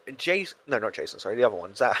then Jason, no, not Jason, sorry, the other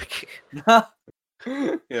one, Zach.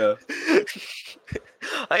 Yeah.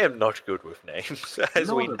 I am not good with names, as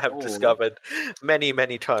Not we at have all. discovered many,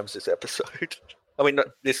 many times this episode. I mean, not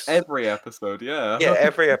this. Every episode, yeah. Yeah,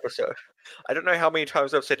 every episode. I don't know how many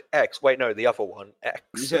times I've said X. Wait, no, the other one,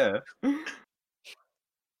 X. Yeah.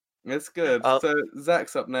 It's good. So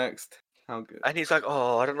Zach's up next. How good? And he's like,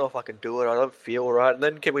 "Oh, I don't know if I can do it. I don't feel right." And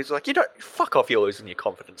then Kimmy's like, "You don't fuck off. You're losing your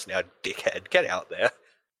confidence now, dickhead. Get out there." At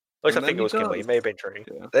least And I think then it was he Kimmy. He does. may have been true.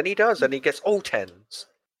 Yeah. Then he does, and he gets all tens.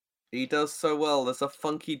 He does so well. There's a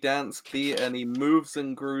funky dance beat, and he moves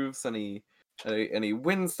and grooves, and he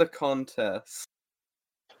wins the contest.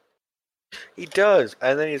 He does,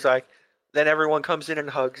 and then he's like, then everyone comes in and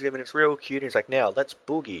hugs him, and it's real cute. And he's like, "Now let's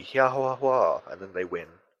boogie, yah and then they win.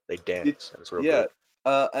 They dance, and it's real Yeah.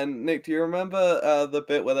 good. And Nick, do you remember the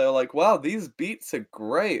bit where they were like, "Wow, these beats are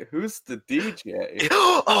great. Who's the DJ?"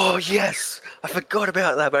 Oh yes, I forgot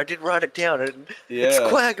about that, but I did write it down. And it's Yeah.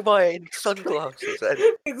 Quagmire in sunglasses. And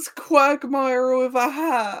It's Quagmire with a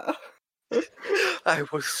hat. I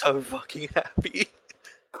was so fucking happy.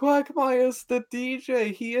 Quagmire's the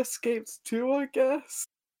DJ. He escapes too, I guess.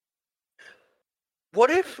 What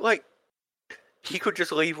if, like, he could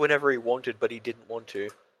just leave whenever he wanted, but he didn't want to.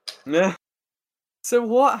 Yeah. So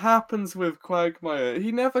what happens with Quagmire?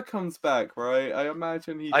 He never comes back, right? I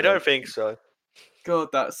imagine he I don't does. think so. God,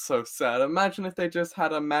 that's so sad. Imagine if they just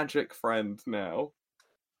had a magic friend now.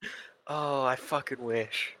 Oh, I fucking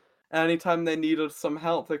wish. Anytime they needed some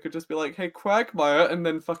help, they could just be like, "Hey, Quagmire," and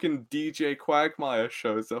then fucking DJ Quagmire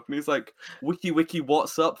shows up, and he's like, "Wiki wiki,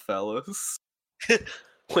 what's up, fellas?"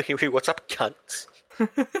 Wait, what's up, cunts?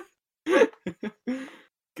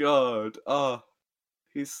 God,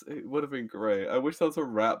 it would have been great. I wish there was a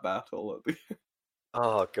rap battle at the.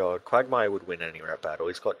 Oh god, Quagmire would win any rap battle.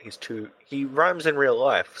 He rhymes in real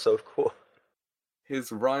life, so of course.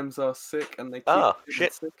 His rhymes are sick, and they keep Ah, getting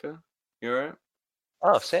shit. sicker. You alright?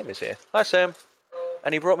 Oh, Sam is here. Hi, Sam.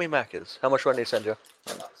 And he brought me Macca's. How much do I need to send you?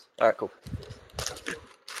 Alright, cool.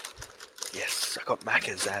 Yes, I got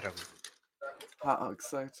Macca's, Adam. How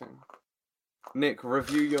exciting! Nick,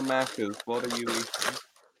 review your Maccas. What are you eating?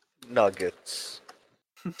 Nuggets.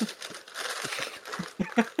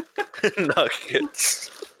 Nuggets.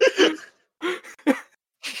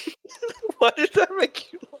 Why did that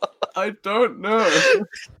make you laugh? I don't know.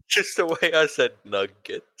 Just the way I said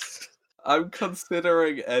nuggets. I'm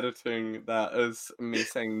considering editing that as me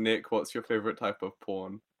saying, Nick, what's your favorite type of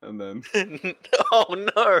porn? And then. Oh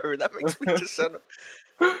no, that makes me just sound.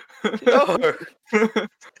 No.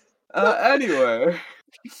 Anyway.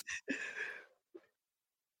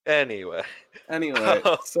 Anyway,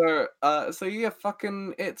 so yeah,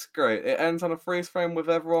 fucking, it's great. It ends on a freeze frame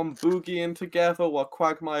with everyone boogieing together while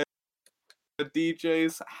Quagmire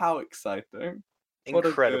DJs. How exciting!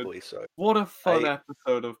 incredibly so. What a fun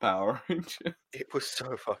episode of Power Rangers. It was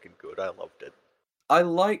so fucking good. I loved it. I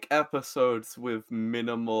like episodes with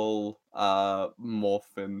minimal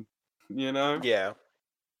morphin. You know? Yeah.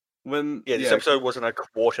 When this episode wasn't a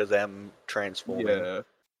quarter them transforming. Yeah.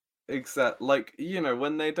 Exactly. Like,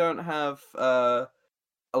 when they don't have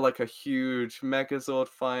like a huge Megazord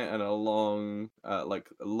fight and a long like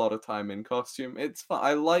a lot of time in costume, it's fun.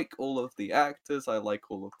 I like all of the actors, I like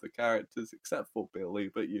all of the characters except for Billy,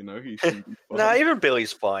 but he can be fun. Nah, even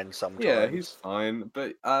Billy's fine sometimes. Yeah, he's fine,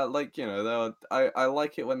 but like, I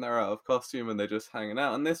like it when they're out of costume and they're just hanging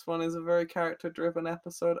out, and this one is a very character driven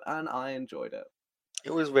episode and I enjoyed it.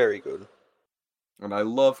 It was very good. And I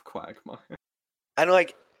love Quagmire. And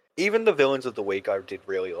like, even the villains of the week I did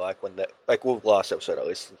really like when last episode at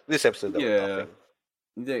least. This episode there was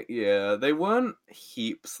nothing. They weren't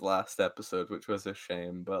heaps last episode, which was a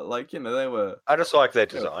shame, but like, they were. I just like their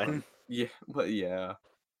design. Yeah, but yeah.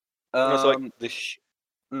 And also like this.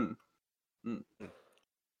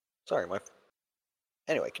 Sorry,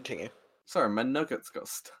 Anyway, continue. Sorry, my nuggets got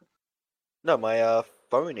stuck. No, my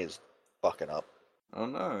phone is fucking up. Oh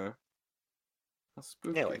no. That's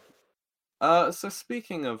spooky. Anyway. So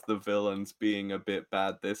speaking of the villains being a bit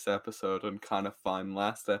bad this episode and kind of fine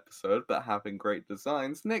last episode, but having great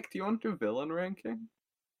designs, Nick, do you want to do villain ranking?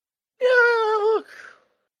 Yeah,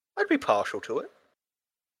 I'd be partial to it.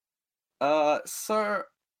 So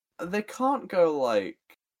they can't go like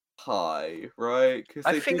high, right? Because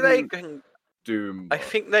I think they can Doom. I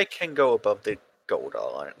think they can go above the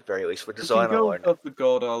Goldar line at the very least for design alone. They can go above the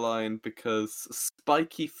Goldar line because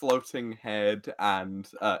spiky floating head and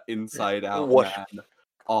Inside Out Man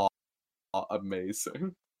are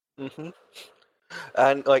amazing. Mm-hmm.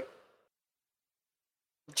 And like,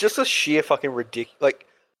 just a sheer fucking ridiculous. Like,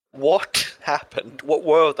 what happened? What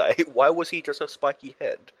were they? Why was he just a spiky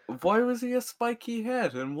head? Why was he a spiky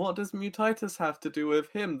head? And what does Mutitus have to do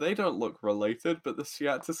with him? They don't look related, but she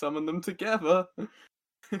had to summon them together.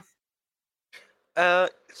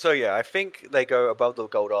 So yeah, I think they go above the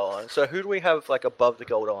Goldar line. So who do we have like above the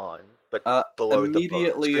Goldar line, but below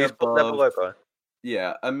immediately the above?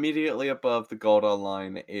 Yeah, immediately above the Goldar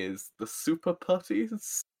line is the Super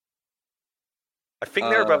Putties. I think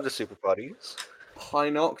they're above the Super Putties.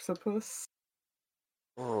 Pinoctopus.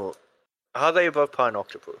 Oh, are they above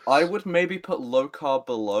Pinoctopus? I would maybe put Locar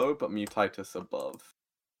below, but Mutitus above.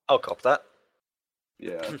 I'll cop that.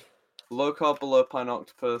 Yeah. Locar below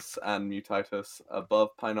Pinoctopus and Mutitus above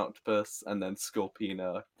Pinoctopus, and then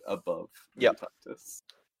Scorpina above Mutitus.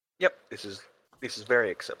 Yep, this is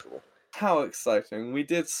very acceptable. How exciting. We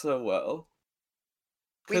did so well.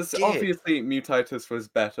 Because obviously Mutitus was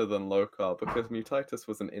better than Locar, because Mutitus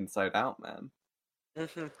was an inside-out man.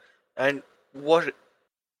 Mm-hmm. And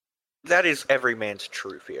that is every man's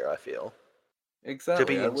truth here, I feel. Exactly.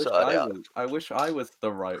 To be inside out. I wish I was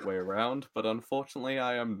the right way around, but unfortunately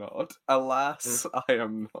I am not. Alas, I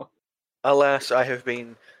am not. Alas, I have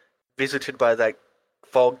been visited by that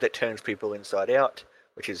fog that turns people inside out,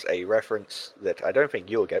 which is a reference that I don't think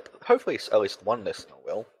you'll get, but hopefully at least one listener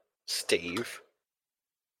will. Steve.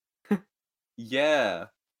 Yeah.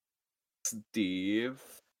 Steve.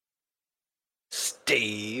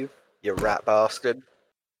 Steve, you rat bastard.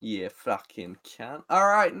 You fucking can.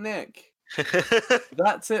 Alright, Nick.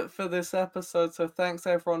 That's it for this episode. So thanks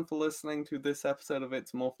everyone for listening to this episode of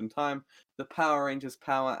It's Morphin Time, the Power Rangers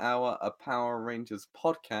Power Hour, a Power Rangers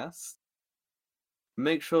podcast.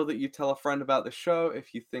 Make sure that you tell a friend about the show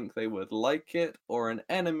if you think they would like it, or an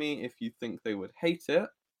enemy if you think they would hate it.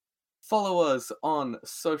 Follow us on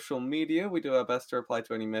social media. We do our best to reply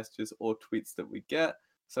to any messages or tweets that we get,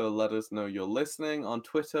 so let us know you're listening. On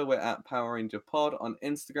Twitter, we're at Power Ranger Pod. On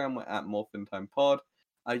Instagram, we're at Morphin Time Pod.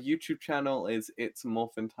 Our YouTube channel is It's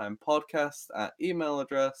Morphin Time Podcast. Our email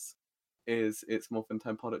address is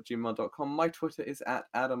itsmorphintimepod@gmail.com. My Twitter is at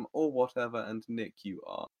Adam or whatever, and Nick, you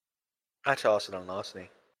are At Arsenal and Larceny.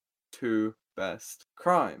 Two Best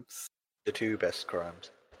Crimes. The two best crimes.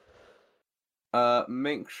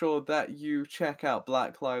 Make sure that you check out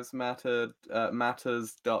Black Lives Matter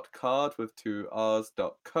matters.card with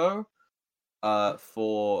 2rs.co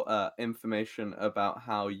for information about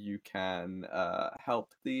how you can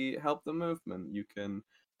help the movement.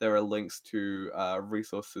 There are links to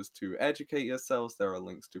resources to educate yourselves. There are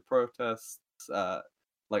links to protests,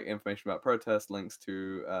 like information about protests, links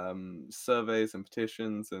to surveys and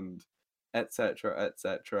petitions and etc.,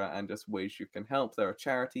 and just ways you can help. There are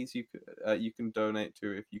charities you can donate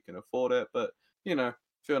to if you can afford it, but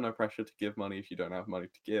feel no pressure to give money if you don't have money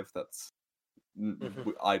to give. That's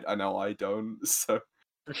I know I don't. So,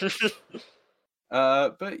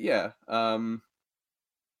 but yeah,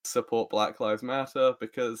 support Black Lives Matter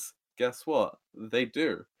because guess what? They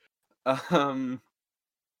do.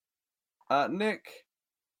 Nick,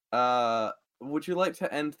 would you like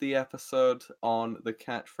to end the episode on the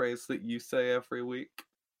catchphrase that you say every week?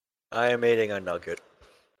 I am eating a nugget,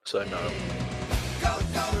 so no.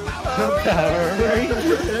 Power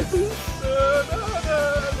Rangers.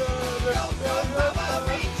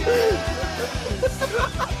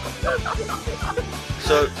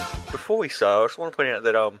 So before we start, I just want to point out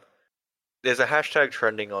that there's a hashtag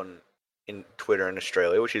trending in Twitter in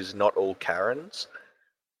Australia, which is not all Karens,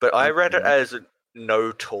 but I read it as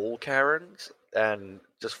no tall Karens, and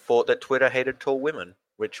just thought that Twitter hated tall women,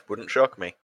 which wouldn't shock me.